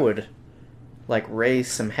 I would like raise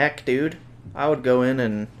some heck, dude. I would go in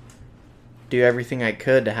and do everything I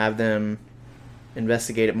could to have them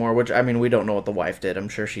investigate it more. Which, I mean, we don't know what the wife did. I'm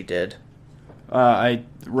sure she did. I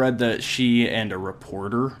read that she and a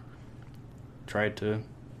reporter tried to,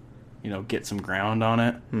 get some ground on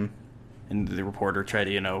it. And the reporter tried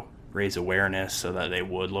to, raise awareness so that they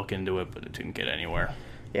would look into it, but it didn't get anywhere.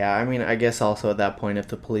 Yeah, I mean, I guess also at that point, if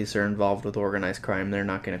the police are involved with organized crime, they're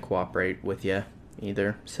not going to cooperate with you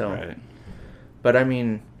either. So, right. But I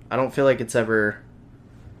mean, I don't feel like it's ever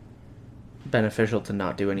beneficial to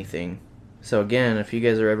not do anything. So again, if you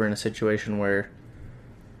guys are ever in a situation where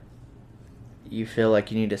you feel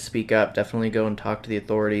like you need to speak up, definitely go and talk to the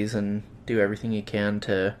authorities and do everything you can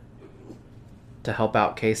to help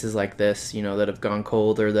out cases like this, that have gone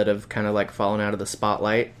cold or that have kind of like fallen out of the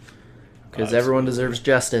spotlight. Because everyone deserves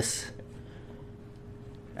justice.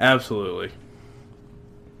 Absolutely.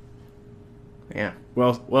 Yeah.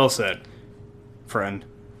 Well said, friend.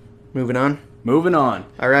 Moving on? Moving on.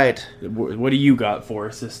 All right. What do you got for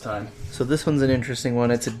us this time? So this one's an interesting one.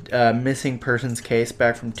 It's a missing persons case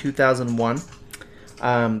back from 2001.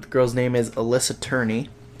 The girl's name is Alyssa Turney.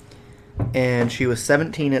 And she was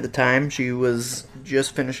 17 at the time. She was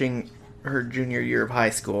just finishing her junior year of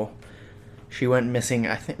high school. She went missing,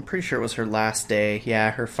 I'm pretty sure it was her last day.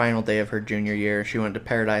 Yeah, her final day of her junior year. She went to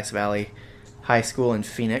Paradise Valley High School in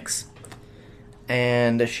Phoenix.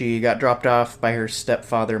 And she got dropped off by her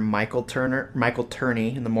stepfather, Michael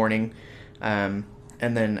Turney, in the morning. And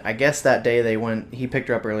then I guess that day he picked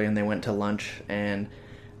her up early and they went to lunch. And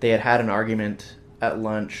they had an argument at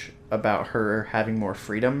lunch about her having more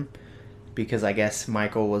freedom. Because I guess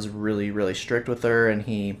Michael was really, really strict with her and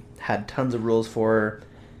he had tons of rules for her.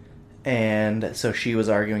 And so she was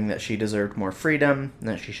arguing that she deserved more freedom and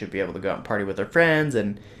that she should be able to go out and party with her friends.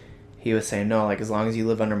 And he was saying, no, like, as long as you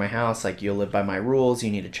live under my house, like, you'll live by my rules.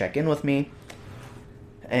 You need to check in with me.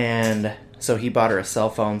 And so he bought her a cell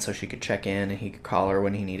phone so she could check in and he could call her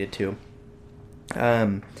when he needed to.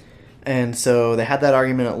 And so they had that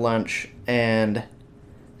argument at lunch. And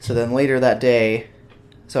so then later that day...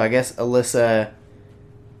 So I guess Alyssa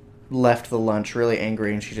left the lunch really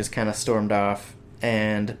angry and she just kind of stormed off.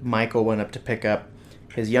 And Michael went up to pick up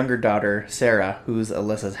his younger daughter, Sarah, who's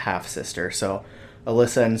Alyssa's half-sister. So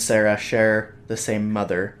Alyssa and Sarah share the same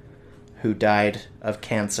mother who died of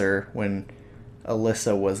cancer when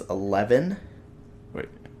Alyssa was 11. Wait.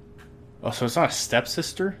 Oh, so it's not a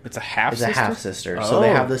stepsister? It's a half-sister? It's a half-sister. Oh. So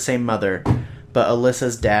they have the same mother. But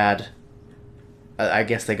Alyssa's dad I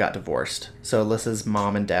guess they got divorced. So Alyssa's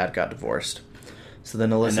mom and dad got divorced. So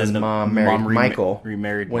then Alyssa's the mom married Michael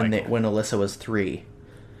remarried when Michael. when Alyssa was 3.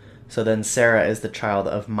 So then Sarah is the child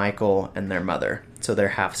of Michael and their mother. So they're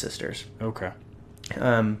half sisters. Okay.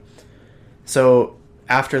 So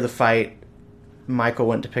after the fight, Michael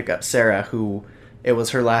went to pick up Sarah, who it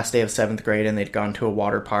was her last day of 7th grade, and they'd gone to a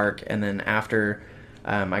water park. And then after,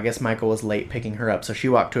 I guess Michael was late picking her up, so she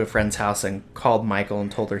walked to a friend's house and called Michael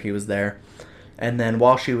and told her he was there. And then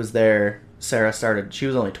while she was there, Sarah started, she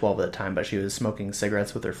was only 12 at the time, but she was smoking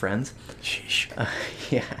cigarettes with her friends. Sheesh.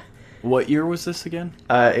 Yeah. What year was this again?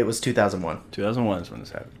 It was 2001. 2001 is when this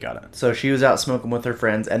happened. Got it. So she was out smoking with her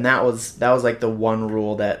friends, and that was like the one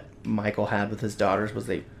rule that Michael had with his daughters, was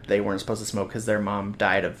they weren't supposed to smoke because their mom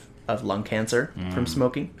died of lung cancer from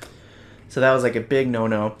smoking. So that was like a big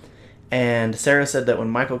no-no. And Sarah said that when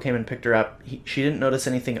Michael came and picked her up, she didn't notice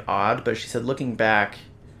anything odd, but she said looking back,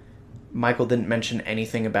 Michael didn't mention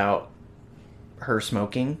anything about her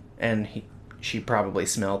smoking, and she probably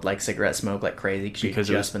smelled like cigarette smoke like crazy because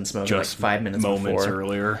she'd just been smoking like 5 minutes moments before.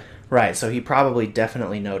 earlier. Right, so he probably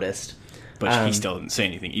definitely noticed. But he still didn't say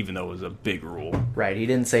anything, even though it was a big rule. Right, he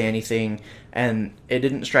didn't say anything, and it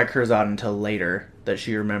didn't strike her as odd until later that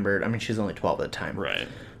she remembered. I mean, she was only 12 at the time. Right.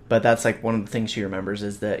 But that's like one of the things she remembers,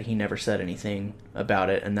 is that he never said anything about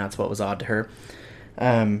it, and that's what was odd to her.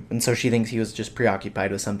 And so she thinks he was just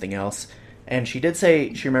preoccupied with something else. And she did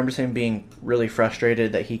say she remembers him being really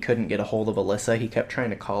frustrated that he couldn't get a hold of Alyssa. He kept trying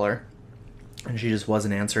to call her, and she just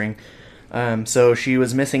wasn't answering. So she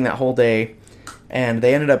was missing that whole day, and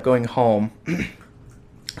they ended up going home.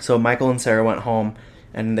 So Michael and Sarah went home,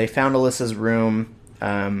 and they found Alyssa's room.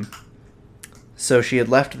 So she had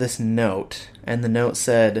left this note, and the note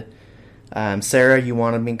said, Sarah, you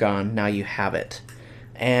wanted me gone, now you have it.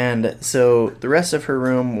 And so the rest of her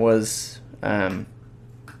room was...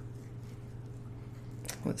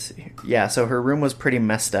 let's see here. Yeah, so her room was pretty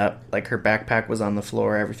messed up. Like, her backpack was on the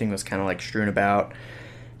floor. Everything was kind of, like, strewn about.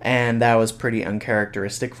 And that was pretty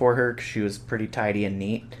uncharacteristic for her, because she was pretty tidy and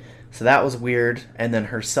neat. So that was weird. And then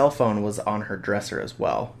her cell phone was on her dresser as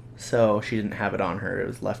well. So she didn't have it on her. It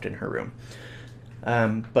was left in her room.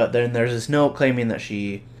 But then there's this note claiming that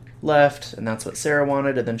she left, and that's what Sarah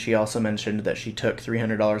wanted. And then she also mentioned that she took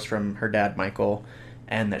 $300 from her dad, Michael,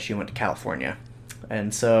 and that she went to California.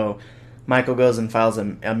 And so... Michael goes and files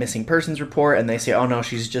a missing persons report, and they say, oh no,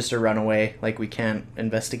 she's just a runaway. Like, we can't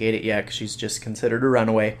investigate it yet because she's just considered a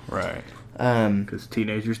runaway. Right. Because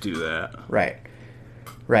teenagers do that. Right.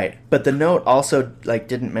 Right. But the note also, like,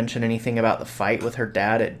 didn't mention anything about the fight with her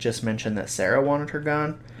dad. It just mentioned that Sarah wanted her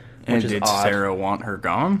gone, And which did is odd. Sarah want her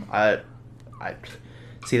gone? I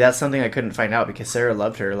see, that's something I couldn't find out because Sarah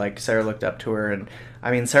loved her. Like, Sarah looked up to her, and,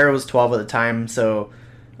 I mean, Sarah was 12 at the time, so...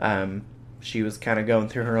 she was kind of going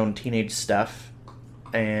through her own teenage stuff,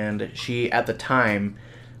 and she, at the time,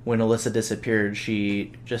 when Alyssa disappeared,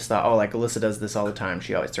 she just thought, oh, like, Alyssa does this all the time.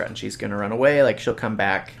 She always threatens she's going to run away, like, she'll come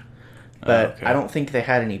back. But Okay. I don't think they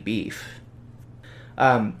had any beef.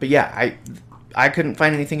 But yeah, I couldn't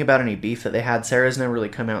find anything about any beef that they had. Sarah's never really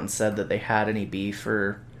come out and said that they had any beef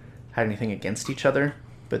or had anything against each other,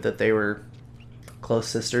 but that they were close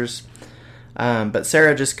sisters. But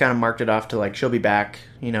Sarah just kind of marked it off to, like, she'll be back,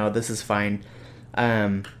 you know, this is fine.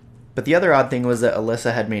 But the other odd thing was that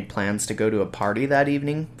Alyssa had made plans to go to a party that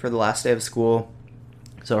evening for the last day of school.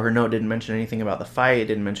 So her note didn't mention anything about the fight,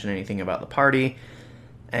 didn't mention anything about the party.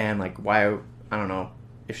 And, like, why, I don't know,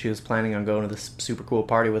 if she was planning on going to this super cool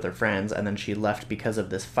party with her friends and then she left because of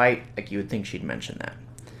this fight, like, you would think she'd mention that.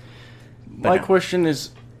 But My no. question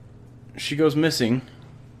is, she goes missing.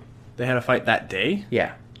 They had a fight that day?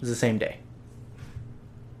 Yeah, it was the same day.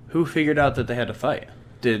 Who figured out that they had to fight?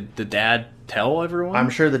 Did the dad tell everyone? I'm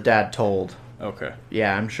sure the dad told. Okay.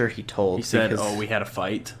 Yeah, I'm sure he told. He said, because- oh, we had a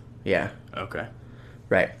fight? Yeah. Okay.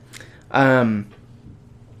 Right. And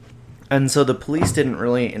so the police didn't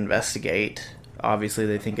really investigate. Obviously,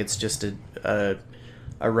 they think it's just a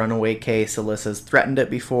runaway case. Alyssa's threatened it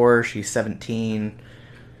before. She's 17.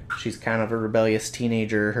 She's kind of a rebellious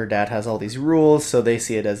teenager. Her dad has all these rules, so they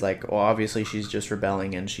see it as like, well, obviously she's just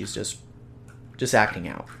rebelling and she's just acting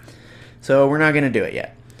out. So we're not going to do it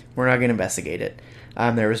yet. We're not going to investigate it.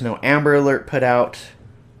 There was no Amber Alert put out,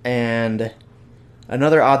 and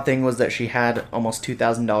another odd thing was that she had almost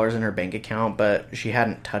 $2,000 in her bank account, but she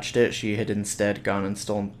hadn't touched it. She had instead gone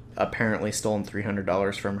and apparently stolen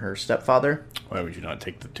 $300 from her stepfather. Why would you not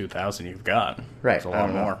take the $2,000 you've got? Right, It's a I lot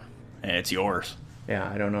don't know. more. And it's yours. Yeah,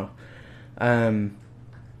 I don't know.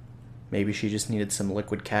 Maybe she just needed some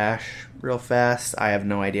liquid cash real fast. I have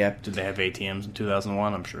no idea. Did they have ATMs in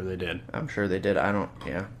 2001? I'm sure they did. I'm sure they did. I'm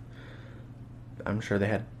sure they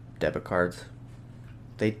had debit cards.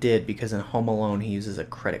 They did, because in Home Alone, he uses a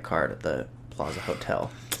credit card at the Plaza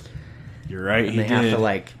Hotel. You're right, And he they did. have to,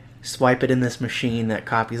 like, swipe it in this machine that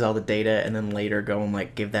copies all the data, and then later go and,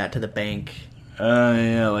 like, give that to the bank.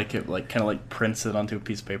 Yeah, like it, like, kind of like prints it onto a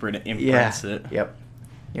piece of paper and it imprints it. Yep.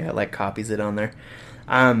 Yeah, it, like, copies it on there.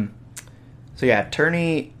 So, yeah,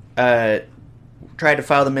 attorney tried to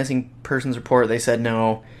file the missing persons report. They said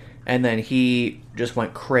no. And then he just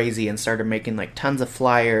went crazy and started making, like, tons of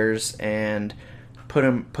flyers and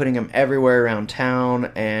putting them everywhere around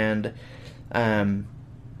town. And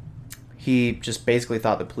he just basically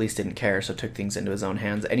thought the police didn't care, so took things into his own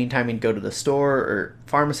hands. Anytime he'd go to the store or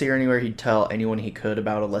pharmacy or anywhere, he'd tell anyone he could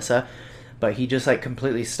about Alyssa. But he just, like,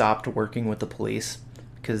 completely stopped working with the police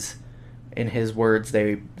because, in his words,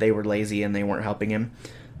 they were lazy and they weren't helping him.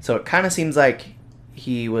 So it kind of seems like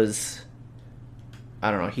he was,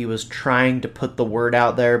 I don't know, he was trying to put the word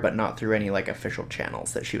out there, but not through any, like, official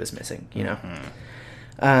channels that she was missing, you know?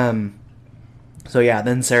 Mm-hmm. So yeah,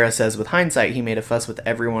 then Sarah says, with hindsight, he made a fuss with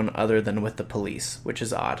everyone other than with the police, which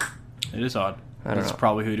is odd. It is odd. I don't That's know.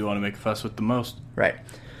 probably who you want to make a fuss with the most. Right.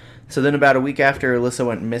 So then about a week after Alyssa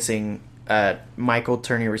went missing, Michael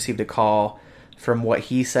Turney received a call from what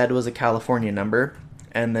he said was a California number.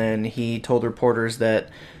 And then he told reporters that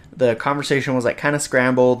the conversation was, like, kind of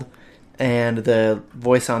scrambled, and the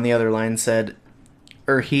voice on the other line said,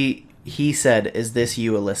 or he said, "Is this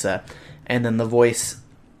you, Alyssa?" And then the voice,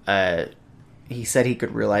 he said he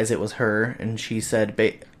could realize it was her, and she said,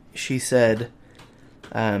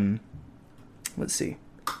 let's see,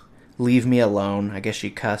 "Leave me alone." I guess she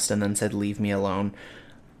cussed and then said, "Leave me alone."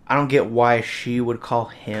 I don't get why she would call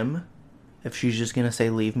him if she's just going to say,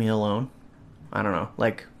 "Leave me alone." I don't know.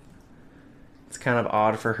 Like, it's kind of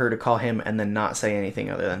odd for her to call him and then not say anything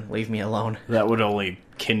other than, "Leave me alone." That would only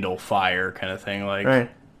kindle fire kind of thing. Like, Right.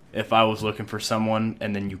 if I was looking for someone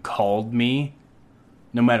and then you called me,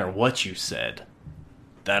 no matter what you said,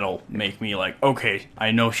 that'll make me like, okay,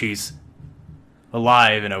 I know she's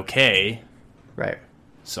alive and okay, Right.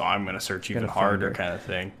 so I'm going to search even Gonna find harder her. kind of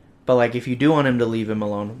thing. But, like, if you do want him to leave him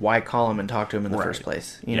alone, why call him and talk to him in the first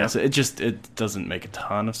place? You know? So it doesn't make a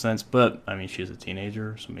ton of sense, but, I mean, she's a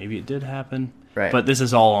teenager, so maybe it did happen. Right. But this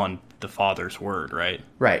is all on the father's word, right?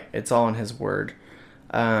 Right. It's all in his word.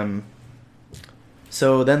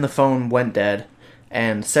 So then the phone went dead,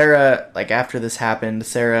 and Sarah, like, after this happened,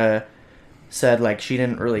 Sarah said, like, she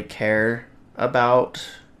didn't really care about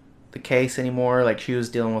the case anymore. Like, she was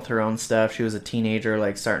dealing with her own stuff. She was a teenager,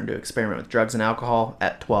 like, starting to experiment with drugs and alcohol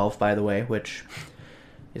at 12, by the way, which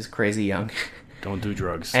is crazy young. Don't do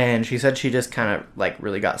drugs. And she said she just kind of, like,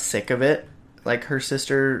 really got sick of it, like her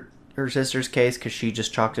sister's case, because she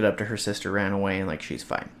just chalked it up to her sister ran away and, like, she's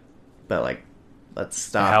fine. But, like, let's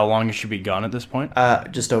stop. How long has she been gone at this point?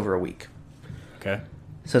 Just over a week. Okay.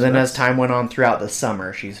 So then as time went on throughout the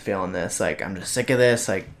summer, she's feeling this, like, I'm just sick of this,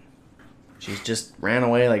 like, she's just ran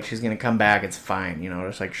away, like, she's gonna come back, it's fine, you know,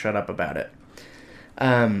 just, like, shut up about it.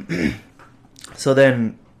 So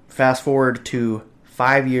then, fast forward to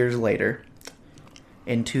 5 years later,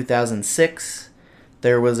 in 2006,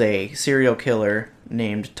 there was a serial killer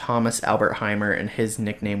named Thomas Albert Heimer, and his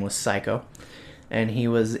nickname was Psycho. And he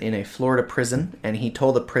was in a Florida prison, and he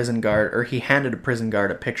told a prison guard, or he handed a prison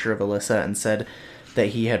guard a picture of Alyssa and said that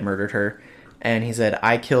he had murdered her. And he said,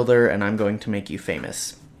 "I killed her, and I'm going to make you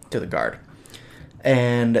famous," to the guard.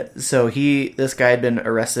 And so this guy had been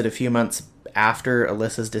arrested a few months after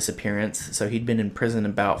Alyssa's disappearance, so he'd been in prison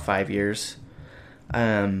about 5 years.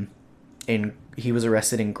 He was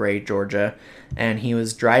arrested in Gray, Georgia, and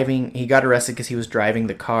he got arrested because he was driving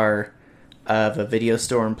the car of a video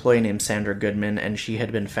store employee named Sandra Goodman, and she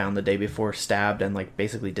had been found the day before stabbed and, like,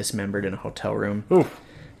 basically dismembered in a hotel room. Ooh.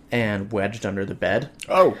 And wedged under the bed.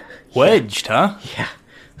 Oh, wedged, huh? Yeah.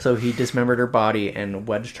 So he dismembered her body and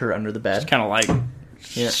wedged her under the bed. It's kind of like,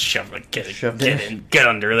 Yeah. shove it, get Shoved it. in, get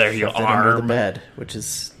under there, you Shoved it under the arm. bed, which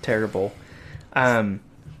is terrible.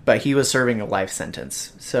 But he was serving a life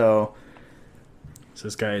sentence. So, So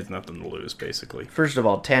this guy has nothing to lose, basically. first of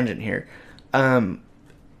all, tangent here.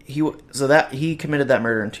 He committed that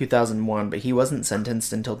murder in 2001, but he wasn't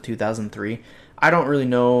sentenced until 2003. I don't really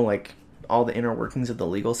know, like, all the inner workings of the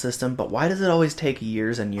legal system, but why does it always take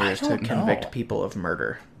years and years to don't convict know. people of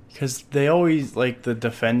murder? Because they always, like, the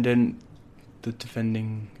defending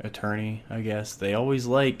attorney, I guess, they always,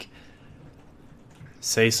 like,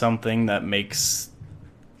 say something that makes...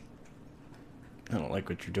 I don't like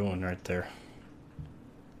what you're doing right there.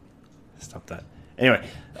 Stop that. Anyway,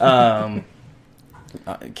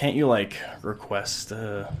 can't you, like, request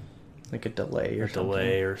Like a delay or a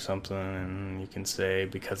delay or something, and you can say,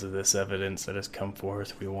 because of this evidence that has come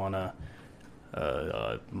forth, we want to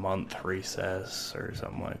a month recess or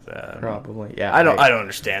something like that. Probably, yeah. I don't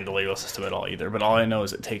understand the legal system at all either, but all I know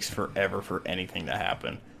is it takes forever for anything to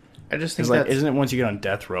happen. I just think like, isn't it once you get on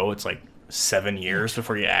death row, it's like 7 years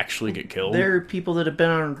before you actually get killed? There are people that have been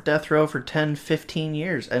on death row for 10, 15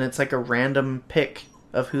 years, and it's like a random pick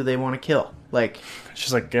of who they want to kill. Like, it's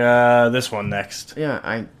just like, this one next. Yeah,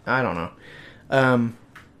 I don't know.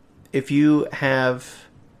 If you have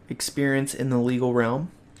experience in the legal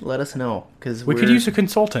realm, let us know. Cause we could use a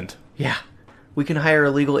consultant. Yeah. We can hire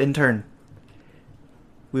a legal intern.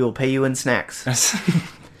 We will pay you in snacks.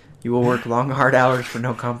 You will work long, hard hours for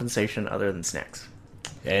no compensation other than snacks.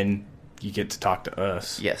 And you get to talk to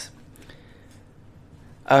us. Yes.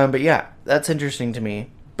 But yeah, that's interesting to me.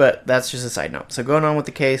 But that's just a side note. So going on with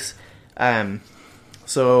the case,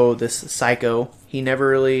 so this psycho, he never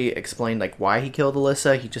really explained like why he killed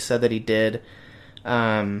Alyssa. He just said that he did.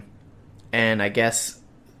 And I guess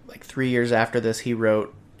like 3 years after this, he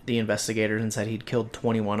wrote the investigators and said he'd killed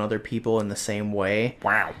 21 other people in the same way.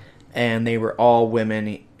 Wow. And they were all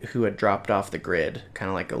women who had dropped off the grid, kind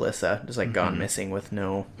of like Alyssa, just like gone missing with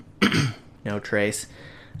no trace.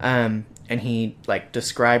 And he like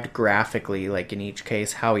described graphically, like in each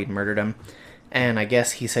case, how he'd murdered him. And I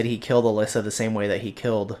guess he said he killed Alyssa the same way that he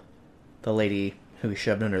killed the lady who he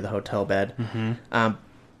shoved under the hotel bed. Mm-hmm.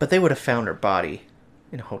 But they would have found her body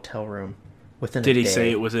in a hotel room within a day. Did he say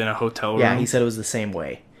it was in a hotel room? Yeah, he said it was the same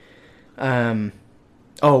way.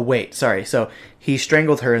 Oh, wait, sorry. So he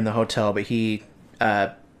strangled her in the hotel, but he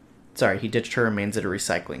ditched her remains at a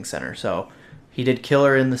recycling center. So he did kill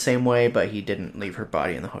her in the same way, but he didn't leave her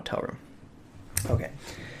body in the hotel room. Okay.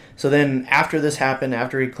 So then after this happened,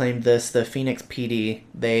 after he claimed this, the Phoenix PD,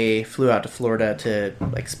 they flew out to Florida to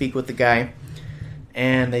like speak with the guy.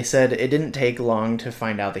 And they said it didn't take long to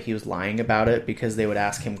find out that he was lying about it, because they would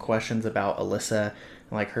ask him questions about Alyssa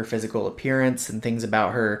and like her physical appearance and things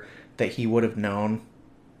about her that he would have known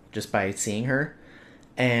just by seeing her.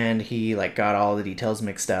 And he like got all the details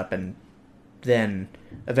mixed up, and then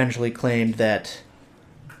eventually claimed that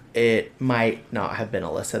it might not have been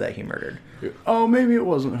Alyssa that he murdered. Oh, maybe it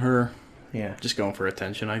wasn't her. Yeah. Just going for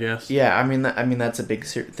attention, I guess. Yeah, I mean that's a big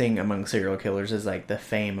thing among serial killers, is like the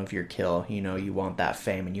fame of your kill. You know, you want that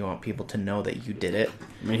fame and you want people to know that you did it.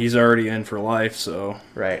 I mean, he's already in for life, so...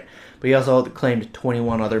 Right. But he also claimed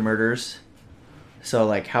 21 other murders. So,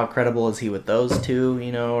 like, how credible is he with those two,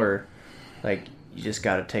 you know? Or, like, you just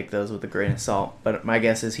gotta take those with a grain of salt. But my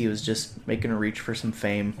guess is he was just making a reach for some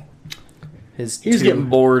fame. He's getting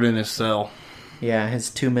bored in his cell. Yeah, his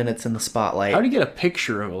 2 minutes in the spotlight. How did he get a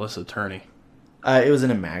picture of Alyssa Turney? It was in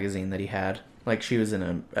a magazine that he had. Like, she was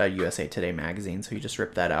in a USA Today magazine, so he just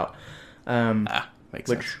ripped that out. Makes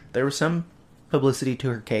sense. There was some publicity to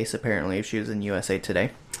her case, apparently, if she was in USA Today.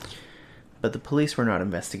 But the police were not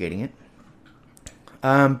investigating it.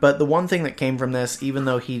 But the one thing that came from this, even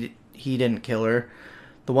though he didn't kill her,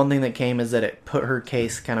 the one thing that came is that it put her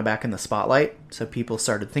case kind of back in the spotlight. So people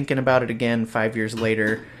started thinking about it again 5 years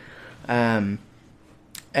later.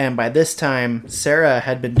 And by this time, Sarah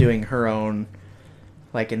had been doing her own,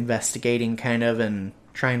 like, investigating kind of and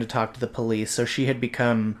trying to talk to the police. So she had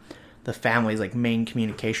become the family's, like, main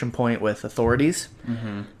communication point with authorities.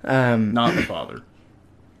 Mm-hmm. Not the father.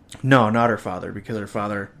 No, not her father, because her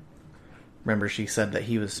father, remember, she said that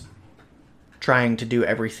he was trying to do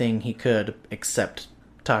everything he could except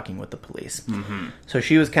talking with the police. Mm-hmm. So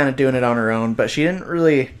she was kind of doing it on her own, but she didn't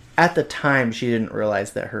really, at the time, she didn't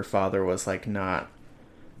realize that her father was, like, not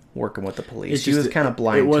working with the police. She was kind of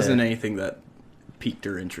blind. It wasn't anything that piqued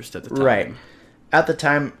her interest at the time. Right. At the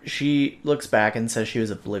time, she looks back and says she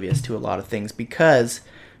was oblivious to a lot of things, because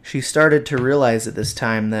she started to realize at this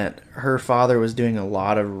time that her father was doing a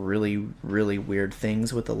lot of really, really weird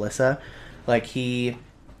things with Alyssa. Like, he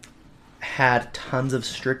had tons of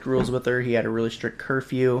strict rules with her. He had a really strict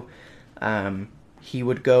curfew. He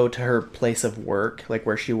would go to her place of work, like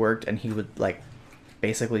where she worked, and he would, like,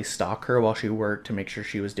 basically stalk her while she worked to make sure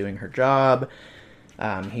she was doing her job.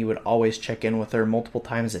 He would always check in with her multiple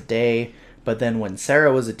times a day. But then when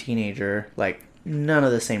Sarah was a teenager, like, none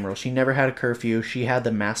of the same rules. She never had a curfew. She had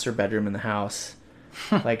the master bedroom in the house.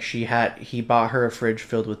 Like, he bought her a fridge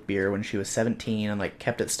filled with beer when she was 17 and, like,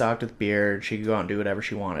 kept it stocked with beer. She could go out and do whatever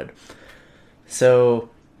she wanted. So,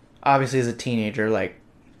 obviously, as a teenager, like,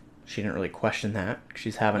 she didn't really question that.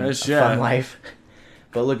 She's having a fun life.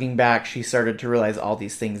 But looking back, she started to realize all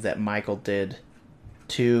these things that Michael did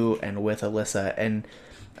to and with Alyssa. And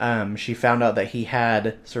she found out that he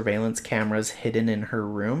had surveillance cameras hidden in her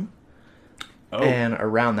room and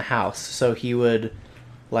around the house. So he would,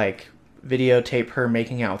 like, videotape her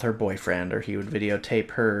making out with her boyfriend, or he would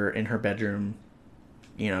videotape her in her bedroom,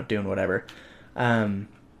 you know, doing whatever.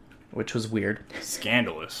 which was weird.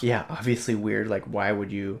 Scandalous. Yeah, obviously weird. Like, why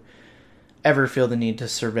would you ever feel the need to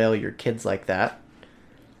surveil your kids like that?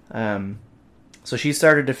 So she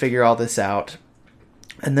started to figure all this out.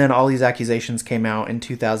 And then all these accusations came out in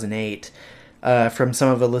 2008 from some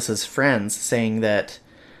of Alyssa's friends saying that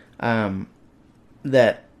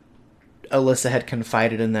that Alyssa had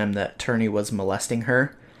confided in them that Turney was molesting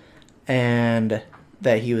her and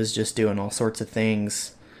that he was just doing all sorts of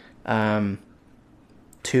things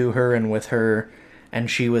to her and with her,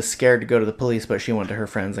 and she was scared to go to the police, but she went to her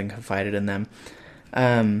friends and confided in them.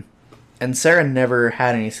 And Sarah never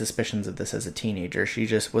had any suspicions of this as a teenager. She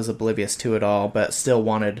just was oblivious to it all, but still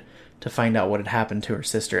wanted to find out what had happened to her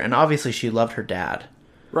sister. And obviously she loved her dad.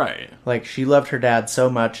 Right. Like, she loved her dad so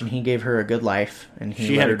much, and he gave her a good life, and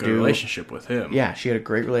she had a good relationship with him. Yeah, she had a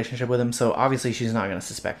great relationship with him, so obviously she's not going to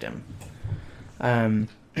suspect him. And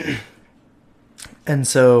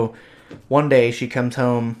so one day she comes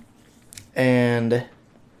home, and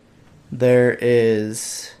there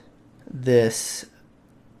is this...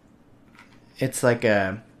 It's like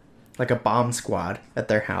a bomb squad at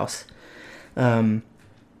their house.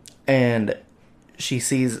 And she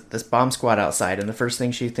sees this bomb squad outside, and the first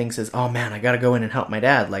thing she thinks is, oh man, I gotta go in and help my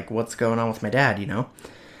dad. Like, what's going on with my dad, you know?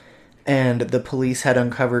 And the police had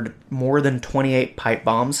uncovered more than 28 pipe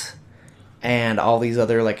bombs and all these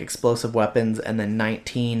other, like, explosive weapons, and then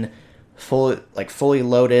 19 fully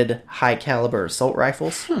loaded high caliber assault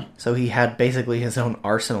rifles. So he had basically his own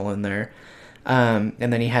arsenal in there. And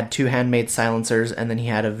then he had 2 handmade silencers, and then he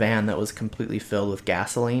had a van that was completely filled with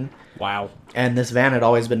gasoline. Wow. And this van had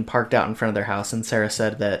always been parked out in front of their house, and Sarah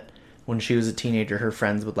said that when she was a teenager, her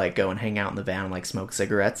friends would, like, go and hang out in the van and, like, smoke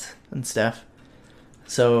cigarettes and stuff.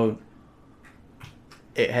 So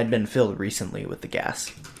it had been filled recently with the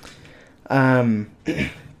gas. And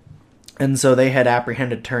so they had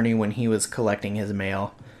apprehended Turney when he was collecting his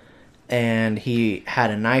mail. And he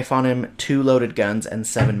had a knife on him, 2 loaded guns, and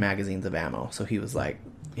 7 magazines of ammo. So he was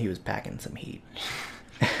packing some heat.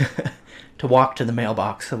 To walk to the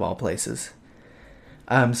mailbox, of all places.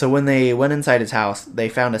 So when they went inside his house, they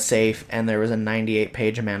found a safe, and there was a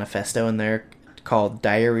 98-page manifesto in there called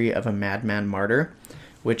Diary of a Madman Martyr,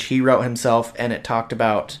 which he wrote himself, and it talked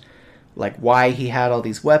about, like, why he had all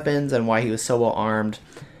these weapons and why he was so well armed.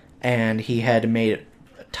 And he had made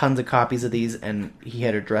tons of copies of these, and he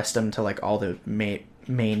had addressed them to, like, all the main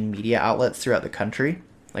media outlets throughout the country,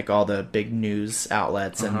 like all the big news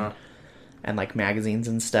outlets and like magazines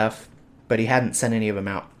and stuff, but he hadn't sent any of them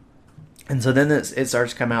out. And so then it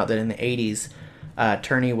starts to come out that in the 80s,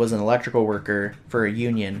 Turney was an electrical worker for a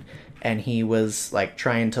union, and he was, like,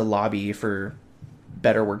 trying to lobby for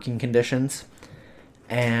better working conditions,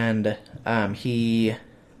 and he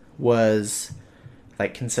was,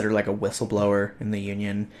 like, considered like a whistleblower in the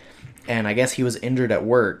union, and I guess he was injured at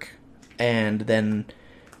work, and then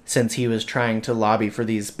since he was trying to lobby for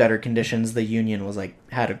these better conditions, the union was, like,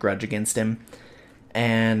 had a grudge against him.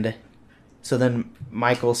 And so then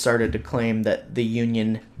Michael started to claim that the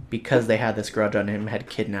union, because they had this grudge on him, had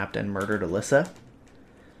kidnapped and murdered Alyssa.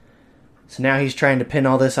 So now he's trying to pin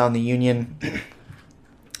all this on the union.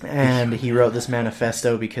 And he wrote this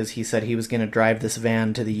manifesto because he said he was going to drive this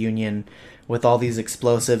van to the union with all these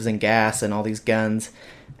explosives and gas and all these guns.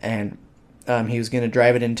 And he was going to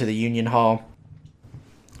drive it into the union hall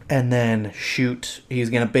and then shoot. He was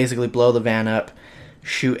going to basically blow the van up,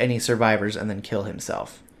 shoot any survivors, and then kill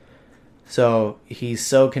himself. So he's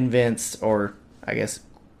so convinced, or I guess,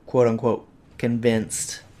 quote-unquote,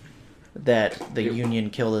 convinced that the union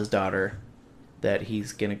killed his daughter, that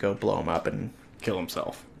he's going to go blow him up and kill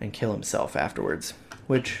himself. And kill himself afterwards.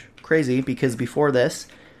 Which, crazy, because before this,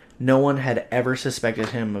 no one had ever suspected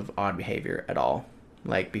him of odd behavior at all.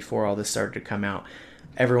 Like, before all this started to come out,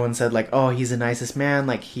 everyone said, like, oh, he's the nicest man.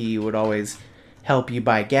 Like, he would always help you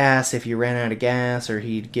buy gas if you ran out of gas, or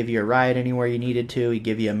he'd give you a ride anywhere you needed to. He'd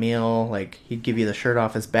give you a meal. Like, he'd give you the shirt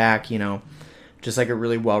off his back, you know. Just like a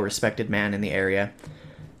really well-respected man in the area.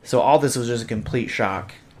 So all this was just a complete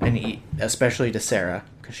shock, and especially to Sarah,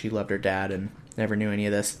 because she loved her dad and never knew any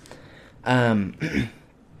of this. And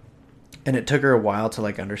it took her a while to,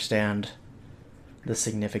 like, understand the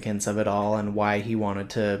significance of it all and why he wanted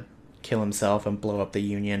to kill himself and blow up the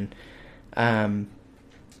union.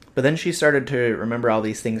 But then she started to remember all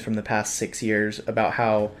these things from the past 6 years about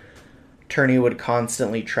how Turney would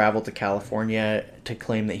constantly travel to California to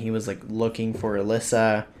claim that he was, like, looking for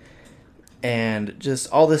Alyssa, and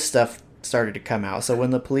just all this stuff started to come out. So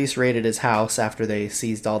when the police raided his house after they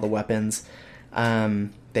seized all the weapons,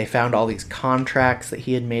 they found all these contracts that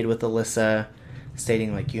he had made with Alyssa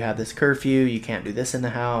stating, like, you have this curfew, you can't do this in the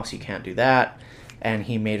house, you can't do that, and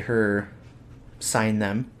he made her sign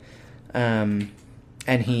them. And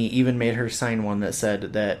he even made her sign one that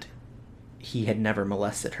said that he had never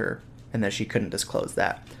molested her and that she couldn't disclose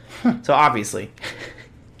that. So obviously,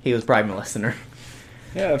 he was probably molesting her.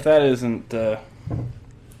 Yeah, if that isn't...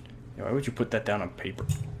 why would you put that down on paper?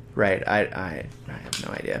 Right, I have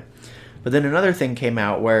no idea. But then another thing came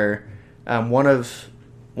out where one of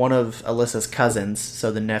Alyssa's cousins,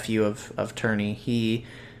 so the nephew of Turney, he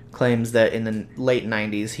claims that in the late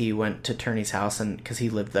 90s he went to Turney's house and because he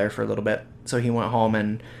lived there for a little bit. So he went home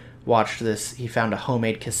and watched this. He found a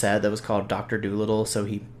homemade cassette that was called Dr. Dolittle, so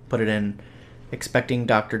he put it in expecting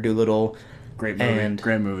Dr. Dolittle. Great movie.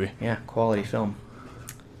 Great movie. Yeah, quality film.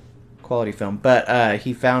 But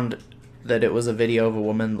he found that it was a video of a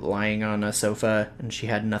woman lying on a sofa and she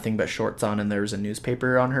had nothing but shorts on and there was a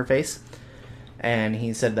newspaper on her face. And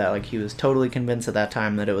he said that like he was totally convinced at that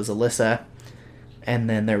time that it was Alyssa. And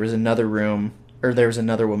then there was another woman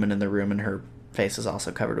in the room and her face was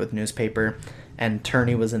also covered with newspaper. And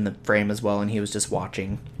Turney was in the frame as well and he was just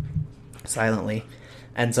watching silently.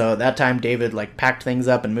 And so at that time David like packed things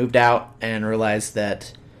up and moved out and realized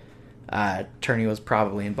that Turney was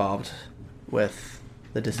probably involved with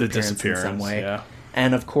the disappearance in some way. Yeah.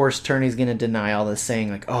 And of course Turney's going to deny all this,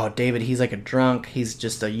 saying like, oh, David, he's like a drunk. He's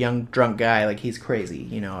just a young drunk guy. Like he's crazy.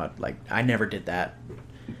 You know, like I never did that.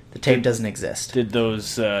 The tape doesn't exist. Did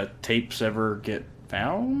those tapes ever get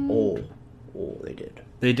found? Oh, they did.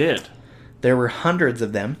 They did. There were hundreds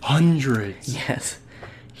of them. Hundreds? Yes.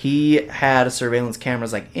 He had surveillance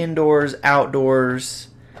cameras like indoors, outdoors,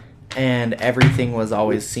 and everything was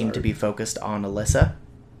always seemed to be focused on Alyssa.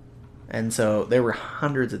 And so there were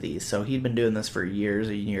hundreds of these. So he'd been doing this for years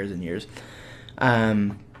and years and years.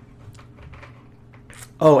 And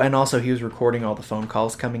also he was recording all the phone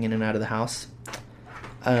calls coming in and out of the house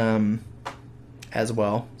as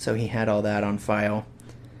well. So he had all that on file.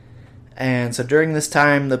 And so during this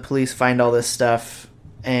time, the police find all this stuff,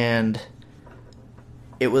 and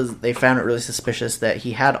they found it really suspicious that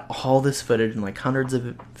he had all this footage and like hundreds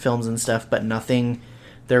of films and stuff, but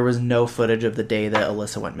there was no footage of the day that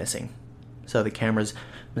Alyssa went missing. So the cameras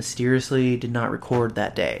mysteriously did not record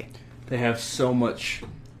that day. They have so much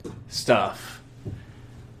stuff,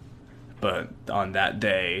 but on that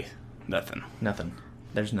day, nothing. Nothing.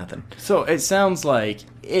 There's nothing. So it sounds like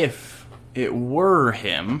if it were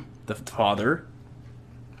him, the father,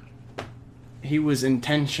 he was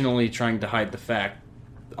intentionally trying to hide the fact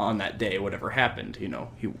on that day, whatever happened. You know,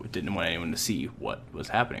 he didn't want anyone to see what was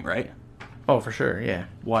happening, right? Oh, for sure, yeah.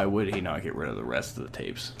 Why would he not get rid of the rest of the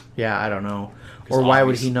tapes? Yeah, I don't know. Or why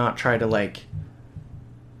would he not try to, like,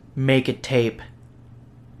 make a tape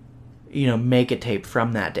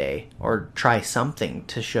from that day? Or try something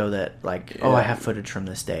to show that, like, yeah. I have footage from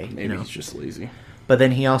this day. Maybe he's just lazy. But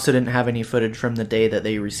then he also didn't have any footage from the day that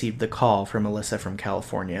they received the call from Alyssa from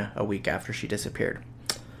California a week after she disappeared.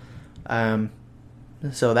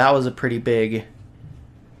 So that was a pretty big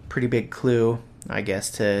clue, I guess,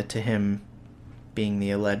 to him being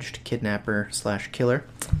the alleged kidnapper/killer.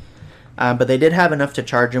 But they did have enough to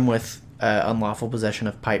charge him with unlawful possession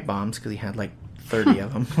of pipe bombs because he had like 30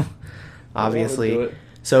 of them, obviously.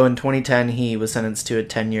 So in 2010, he was sentenced to a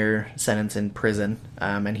 10-year sentence in prison,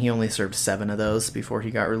 and he only served 7 of those before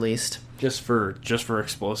he got released. Just for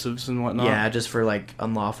explosives and whatnot? Yeah, just for like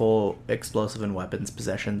unlawful explosive and weapons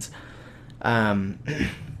possessions. And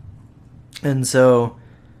so,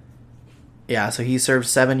 yeah, so he served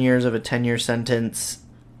 7 years of a 10-year sentence,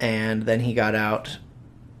 and then he got out.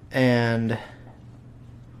 And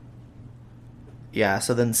yeah,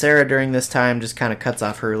 so then Sarah during this time just kind of cuts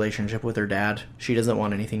off her relationship with her dad. She doesn't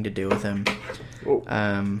want anything to do with him.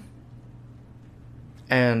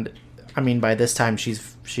 And I mean, by this time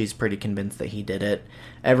she's pretty convinced that he did it.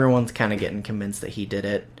 Everyone's kind of getting convinced that he did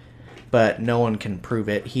it, but no one can prove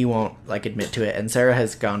it. He won't like admit to it. And Sarah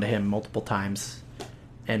has gone to him multiple times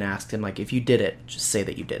and asked him like, if you did it, just say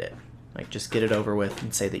that you did it. Like, just get it over with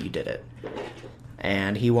and say that you did it.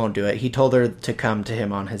 And he won't do it. He told her to come to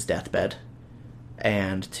him on his deathbed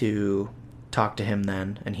and to talk to him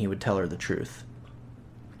then, and he would tell her the truth.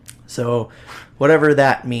 So, whatever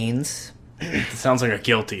that means. It sounds like a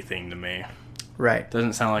guilty thing to me. Right.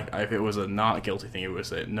 Doesn't sound like if it was a not guilty thing, it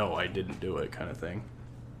was a no, I didn't do it kind of thing.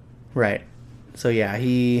 Right. So yeah,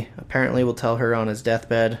 he apparently will tell her on his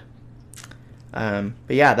deathbed. But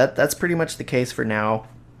yeah, that's pretty much the case for now.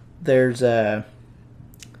 There's oh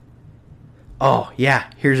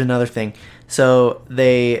yeah, here's another thing. So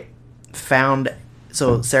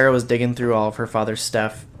Sarah was digging through all of her father's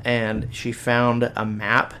stuff, and she found a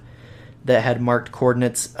map that had marked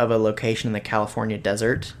coordinates of a location in the California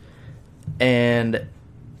desert. And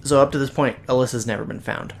So up to this point, Alyssa's never been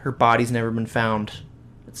found. Her body's never been found.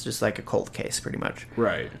 It's just like a cold case, pretty much.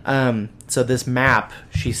 Right. So this map,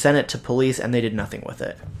 she sent it to police, and they did nothing with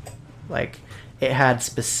it. Like, it had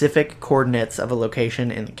specific coordinates of a location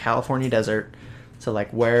in the California desert. So,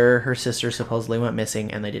 like, where her sister supposedly went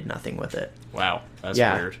missing, and they did nothing with it. Wow. That's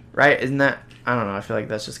Yeah, weird. right? Isn't that... I don't know. I feel like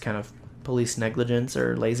that's just kind of police negligence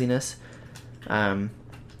or laziness.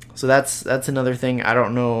 So that's another thing. I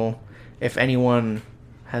don't know if anyone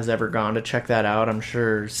has ever gone to check that out. I'm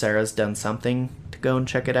sure Sarah's done something to go and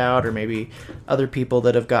check it out, or maybe other people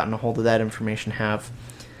that have gotten a hold of that information have.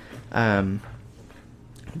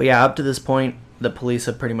 But yeah, up to this point, the police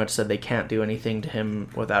have pretty much said they can't do anything to him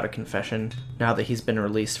without a confession. Now that he's been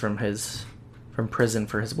released from prison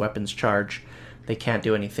for his weapons charge, they can't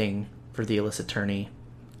do anything for the Alyssa Turney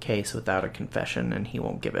case without a confession, and he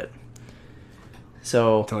won't give it.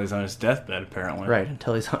 So Until he's on his deathbed, apparently. right,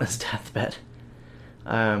 until he's on his deathbed.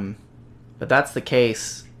 But that's the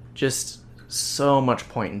case. Just so much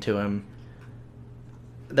pointing to him.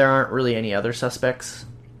 There aren't really any other suspects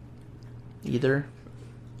either.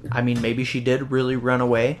 I mean, maybe she did really run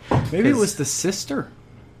away. Maybe it was the sister.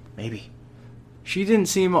 Maybe. She didn't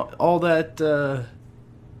seem all that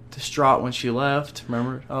distraught when she left.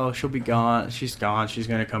 Remember? Oh, she'll be gone. She's gone. She's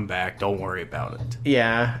going to come back. Don't worry about it.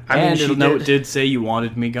 Yeah. The note did say you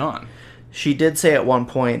wanted me gone. She did say at one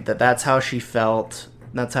point that that's how she felt.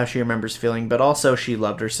 That's how she remembers feeling. But also she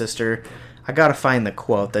loved her sister. I got to find the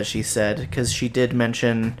quote that she said, because she did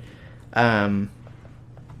mention...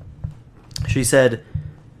 she said...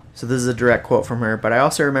 So this is a direct quote from her. But I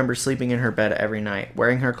also remember sleeping in her bed every night,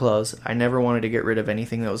 wearing her clothes. I never wanted to get rid of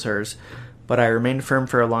anything that was hers. But I remained firm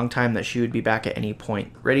for a long time that she would be back at any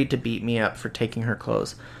point, ready to beat me up for taking her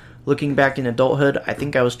clothes. Looking back in adulthood, I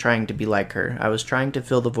think I was trying to be like her. I was trying to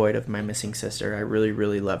fill the void of my missing sister. I really,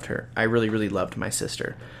 really loved her. I really, really loved my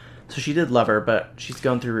sister. So she did love her, but she's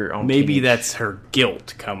going through her own Maybe teenage... that's her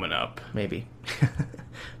guilt coming up. Maybe.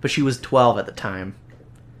 But she was 12 at the time.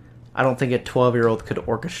 I don't think a 12-year-old could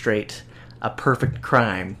orchestrate a perfect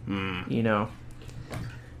crime, you know.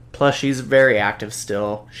 Plus, she's very active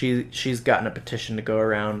still. She's gotten a petition to go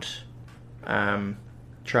around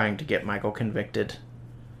trying to get Michael convicted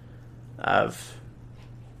of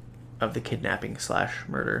the kidnapping /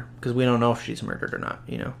 murder. Because we don't know if she's murdered or not,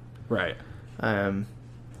 you know. Right.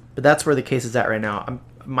 But that's where the case is at right now.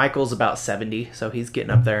 Michael's about 70, so he's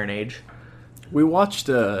getting up there in age. We watched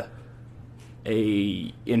a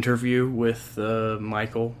interview with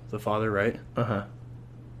Michael, the father, right? Uh-huh.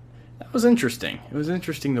 That was interesting. It was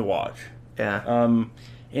interesting to watch. Yeah.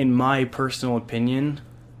 In my personal opinion,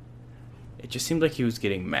 it just seemed like he was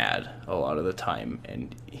getting mad a lot of the time,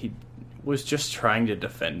 and he was just trying to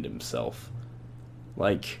defend himself.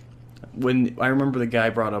 Like, when I remember the guy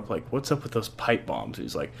brought up, like, what's up with those pipe bombs?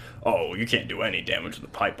 He's like, oh, you can't do any damage with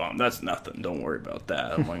a pipe bomb. That's nothing. Don't worry about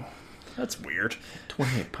that. I'm like, that's weird.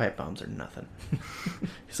 28 pipe bombs are nothing.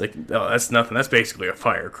 He's like, oh, that's nothing. That's basically a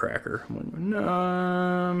firecracker. I'm like,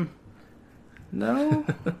 no.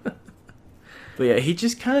 But yeah, he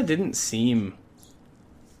just kind of didn't seem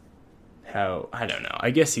how, I don't know.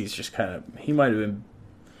 I guess he's just kind of, he might have been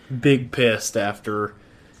big pissed after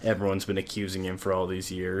everyone's been accusing him for all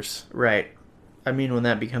these years. Right. I mean, when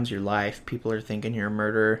that becomes your life, people are thinking you're a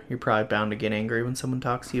murderer. You're probably bound to get angry when someone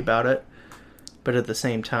talks to you about it. But at the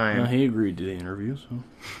same time... he agreed to the interview, so...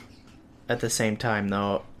 At the same time,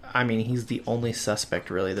 though, I mean, he's the only suspect,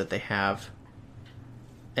 really, that they have.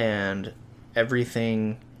 And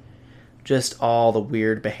everything... Just all the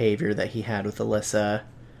weird behavior that he had with Alyssa,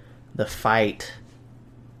 the fight,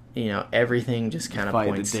 you know, everything just kind of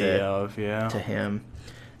points to him.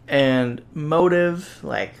 And motive,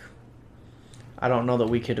 like, I don't know that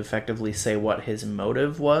we could effectively say what his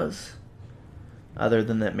motive was, other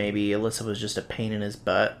than that maybe Alyssa was just a pain in his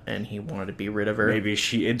butt and he wanted to be rid of her. Maybe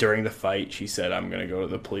during the fight, she said, I'm going to go to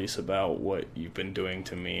the police about what you've been doing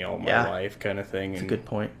to me all my life, kind of thing. That's a good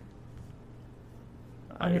point.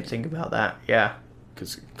 I didn't think about that, yeah.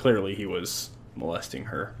 Because clearly he was molesting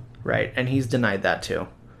her. Right, and he's denied that too.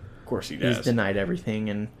 Of course he does. He's denied everything,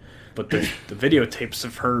 and... But the videotapes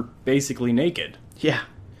of her basically naked. Yeah.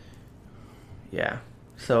 Yeah.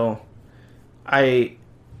 So, in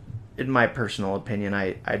my personal opinion,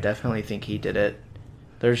 I definitely think he did it.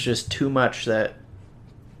 There's just too much that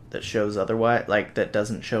shows otherwise, like, that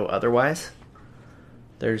doesn't show otherwise.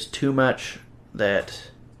 There's too much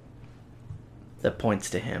that points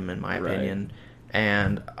to him, in my opinion.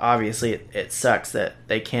 And obviously it sucks that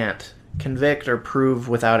they can't convict or prove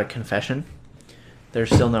without a confession. There's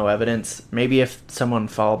still no evidence. Maybe if someone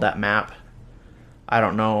followed that map, I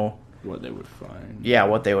don't know what they would find. Yeah,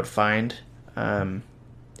 what they would find. And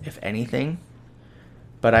if anything.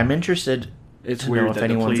 But I'm interested It's to weird know if that the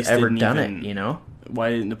anyone's police ever didn't done even- it, you know?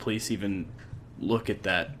 Why didn't the police even look at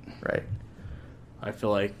that? Right. I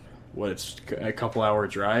feel like, it's a couple hour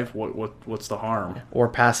drive? What's the harm? Or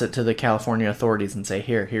pass it to the California authorities and say,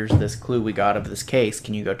 here's this clue we got of this case.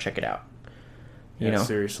 Can you go check it out? You Yeah, know?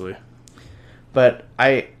 seriously. But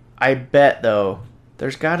I bet, though,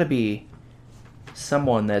 there's got to be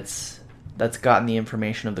someone that's gotten the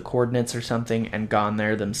information of the coordinates or something and gone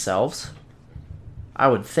there themselves. I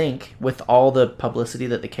would think, with all the publicity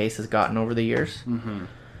that the case has gotten over the years. Mm-hmm.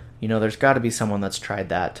 You know, there's got to be someone that's tried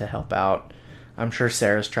that to help out. I'm sure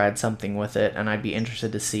Sarah's tried something with it, and I'd be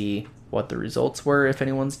interested to see what the results were if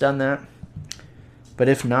anyone's done that. But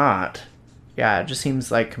if not, yeah, it just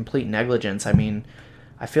seems like complete negligence. I mean,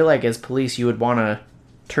 I feel like as police, you would want to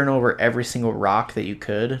turn over every single rock that you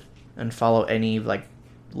could and follow any, like,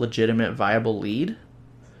 legitimate, viable lead.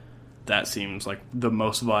 That seems like the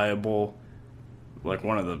most viable, like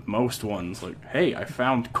one of the most ones. Like, hey, I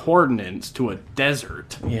found coordinates to a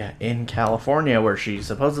desert. Yeah, in California, where she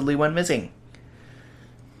supposedly went missing.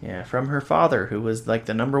 Yeah, from her father, who was like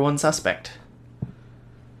the number one suspect.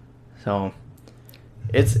 So,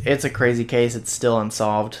 it's a crazy case. It's still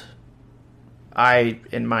unsolved.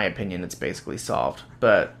 In my opinion, it's basically solved.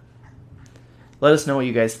 But let us know what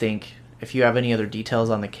you guys think. If you have any other details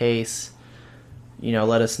on the case, you know,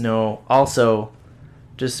 let us know. Also,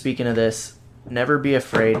 just speaking of this, never be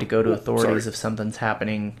afraid to go to authorities if something's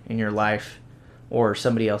happening in your life or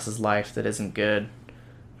somebody else's life that isn't good.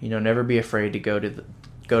 You know, never be afraid to go to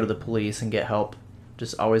the police and get help.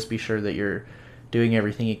 Just always be sure that you're doing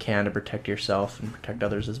everything you can to protect yourself and protect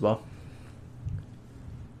others as well.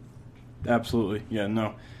 Absolutely. Yeah,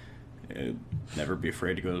 no. Never be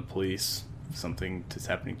afraid to go to the police if something is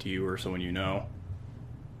happening to you or someone you know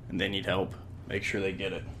and they need help. Make sure they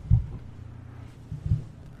get it.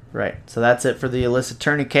 Right. So that's it for the Alyssa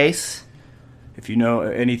Turney case. If you know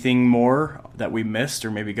anything more that we missed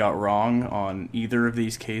or maybe got wrong on either of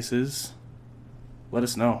these cases, let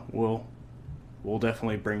us know. We'll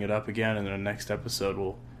definitely bring it up again, and in the next episode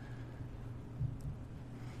we'll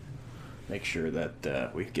make sure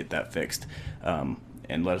that we get that fixed.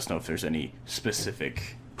 And let us know if there's any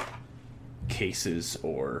specific cases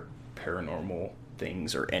or paranormal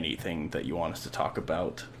things or anything that you want us to talk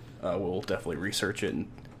about. We'll definitely research it and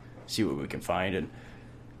see what we can find and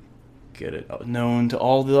get it known to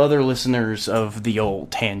all the other listeners of the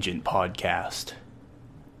old Tangent podcast.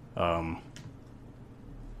 On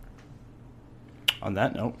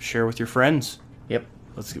that note, share with your friends. Yep.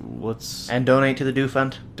 Let's And donate to the Do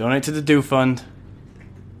Fund. donate to the Do Fund.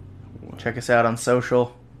 Check us out on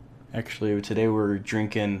social. Actually, today we're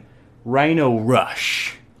drinking Rhino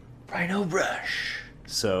Rush. Rhino Rush.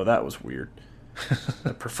 So that was weird.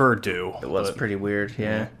 I prefer Dew. It was but pretty weird,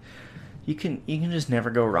 yeah. You can just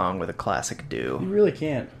never go wrong with a classic You Dew. really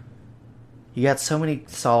can't. You got so many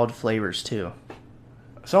solid flavors too.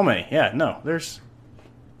 So many. Yeah, no. I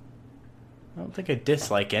don't think I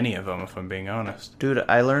dislike any of them, if I'm being honest. Dude,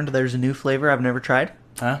 I learned there's a new flavor I've never tried.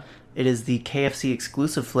 Huh? It is the KFC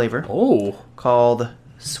exclusive flavor Oh. called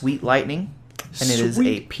Sweet Lightning. And it is a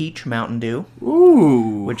Sweet. peach Mountain Dew,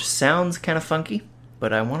 Ooh. which sounds kind of funky,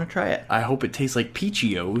 but I want to try it. I hope it tastes like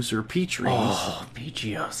Peachios or Peach Rings. Oh,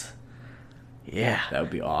 Peachios. Yeah. That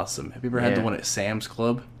would be awesome. Have you ever had the Yeah. one at Sam's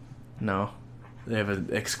Club? No. They have an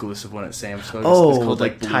exclusive one at Sam's Club. Oh, it's called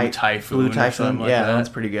like Blue Typhoon. Blue or Typhoon. something like Yeah, that. that's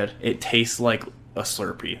pretty good. It tastes like a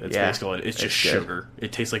Slurpee. That's Yeah, basically it. It's just it's good. sugar.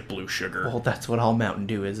 It tastes like blue sugar. Well, that's what all Mountain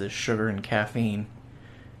Dew is sugar and caffeine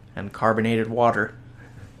and carbonated water.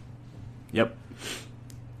 Yep.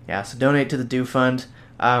 Yeah, so donate to the Do Fund.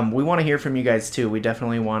 We want to hear from you guys, too. We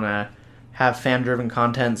definitely want to have fan-driven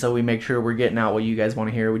content, so we make sure we're getting out what you guys want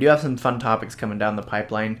to hear. We do have some fun topics coming down the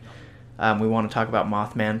pipeline. We want to talk about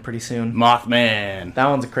Mothman pretty soon. Mothman. That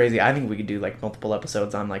one's crazy. I think we could do, like, multiple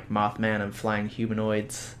episodes on, like, Mothman and flying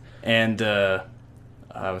humanoids. And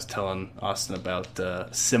I was telling Austin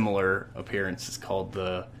about similar appearances called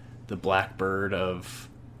the Blackbird of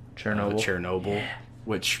Chernobyl.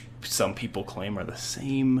 which some people claim are the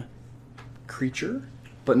same creature.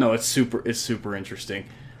 But no, it's super interesting.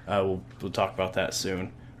 We'll talk about that soon,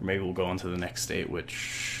 or maybe we'll go on to the next state.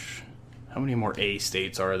 Which, how many more A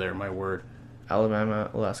states are there? My word. Alabama,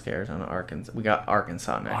 Alaska, Arizona, Arkansas. We got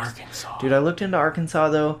Arkansas next. Arkansas. Dude, I looked into Arkansas,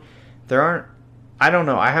 though. There aren't... I don't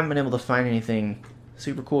know. I haven't been able to find anything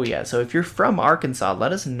super cool yet. So if you're from Arkansas,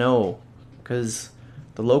 let us know. Because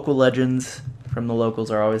the local legends from the locals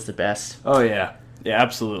are always the best. Oh, yeah. Yeah,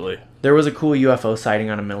 absolutely. There was a cool UFO sighting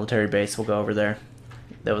on a military base. We'll go over there.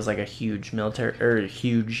 That was like a huge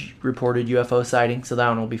huge reported UFO sighting. So that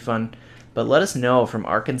one will be fun. But let us know from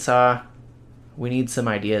Arkansas. We need some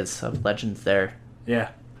ideas of legends there. Yeah,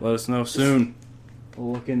 let us know soon.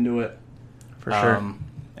 We'll look into it. For sure.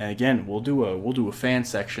 And again, we'll do a fan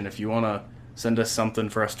section. If you want to send us something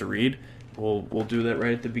for us to read, we'll do that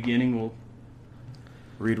right at the beginning. We'll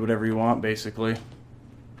read whatever you want, basically.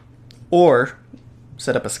 Or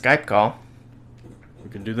set up a Skype call. We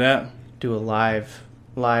can do that. Do a live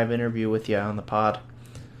interview with you on the pod.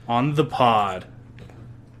 On the pod.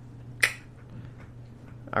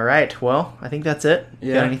 All right. Well, I think that's it.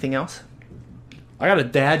 Yeah. Got anything else? I got a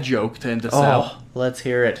dad joke to end us Oh, out. let's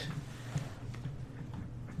hear it.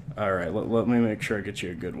 All right, let me make sure I get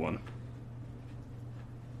you a good one.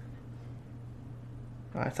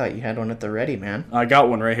 I thought you had one at the ready, man. I got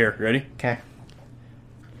one right here. Ready? Okay.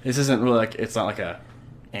 This isn't really it's not like a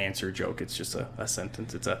answer joke. It's just a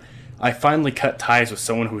sentence. I finally cut ties with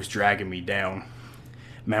someone who was dragging me down.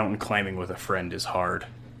 Mountain climbing with a friend is hard.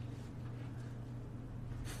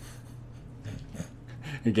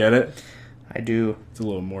 You get it? I do. It's a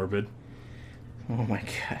little morbid. Oh my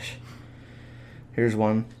gosh. Here's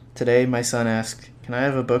one. Today, my son asked, "Can I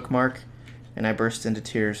have a bookmark?" And I burst into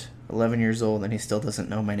tears. 11 years old, and he still doesn't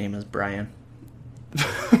know my name is Brian.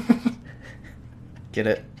 Get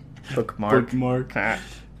it? Bookmark. Bookmark. Ah.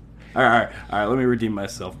 All right. Let me redeem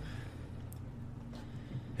myself.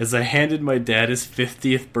 As I handed my dad his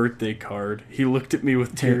 50th birthday card, he looked at me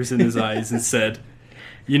with tears in his eyes and said,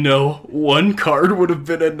 "You know, one card would have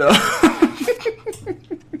been enough."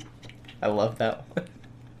 I love that one.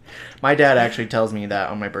 My dad actually tells me that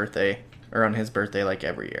on my birthday, or on his birthday, like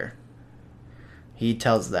every year. He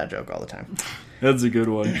tells that joke all the time. That's a good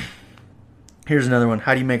one. Here's another one.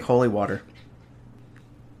 How do you make holy water?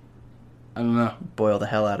 I don't know. Boil the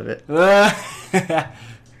hell out of it.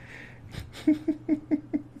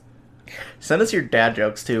 Send us your dad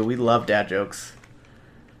jokes, too. We love dad jokes.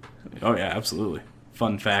 Oh, yeah, absolutely.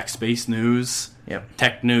 Fun facts, space news, Yep.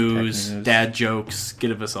 tech news, Tech news. dad jokes.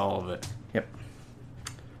 Give us all of it. Yep.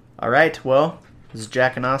 All right. Well, this is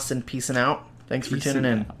Jack and Austin peacing out. Thanks for tuning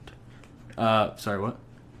in. Sorry, what?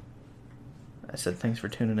 I said thanks for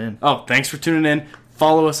tuning in. Oh, thanks for tuning in.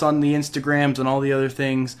 Follow us on the Instagrams and all the other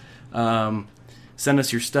things. Send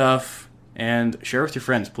us your stuff and share with your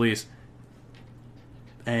friends, please.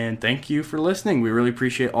 And thank you for listening. We really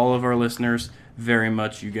appreciate all of our listeners very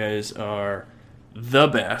much. You guys are the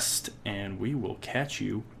best, and we will catch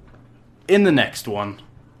you in the next one.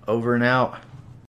 Over and out.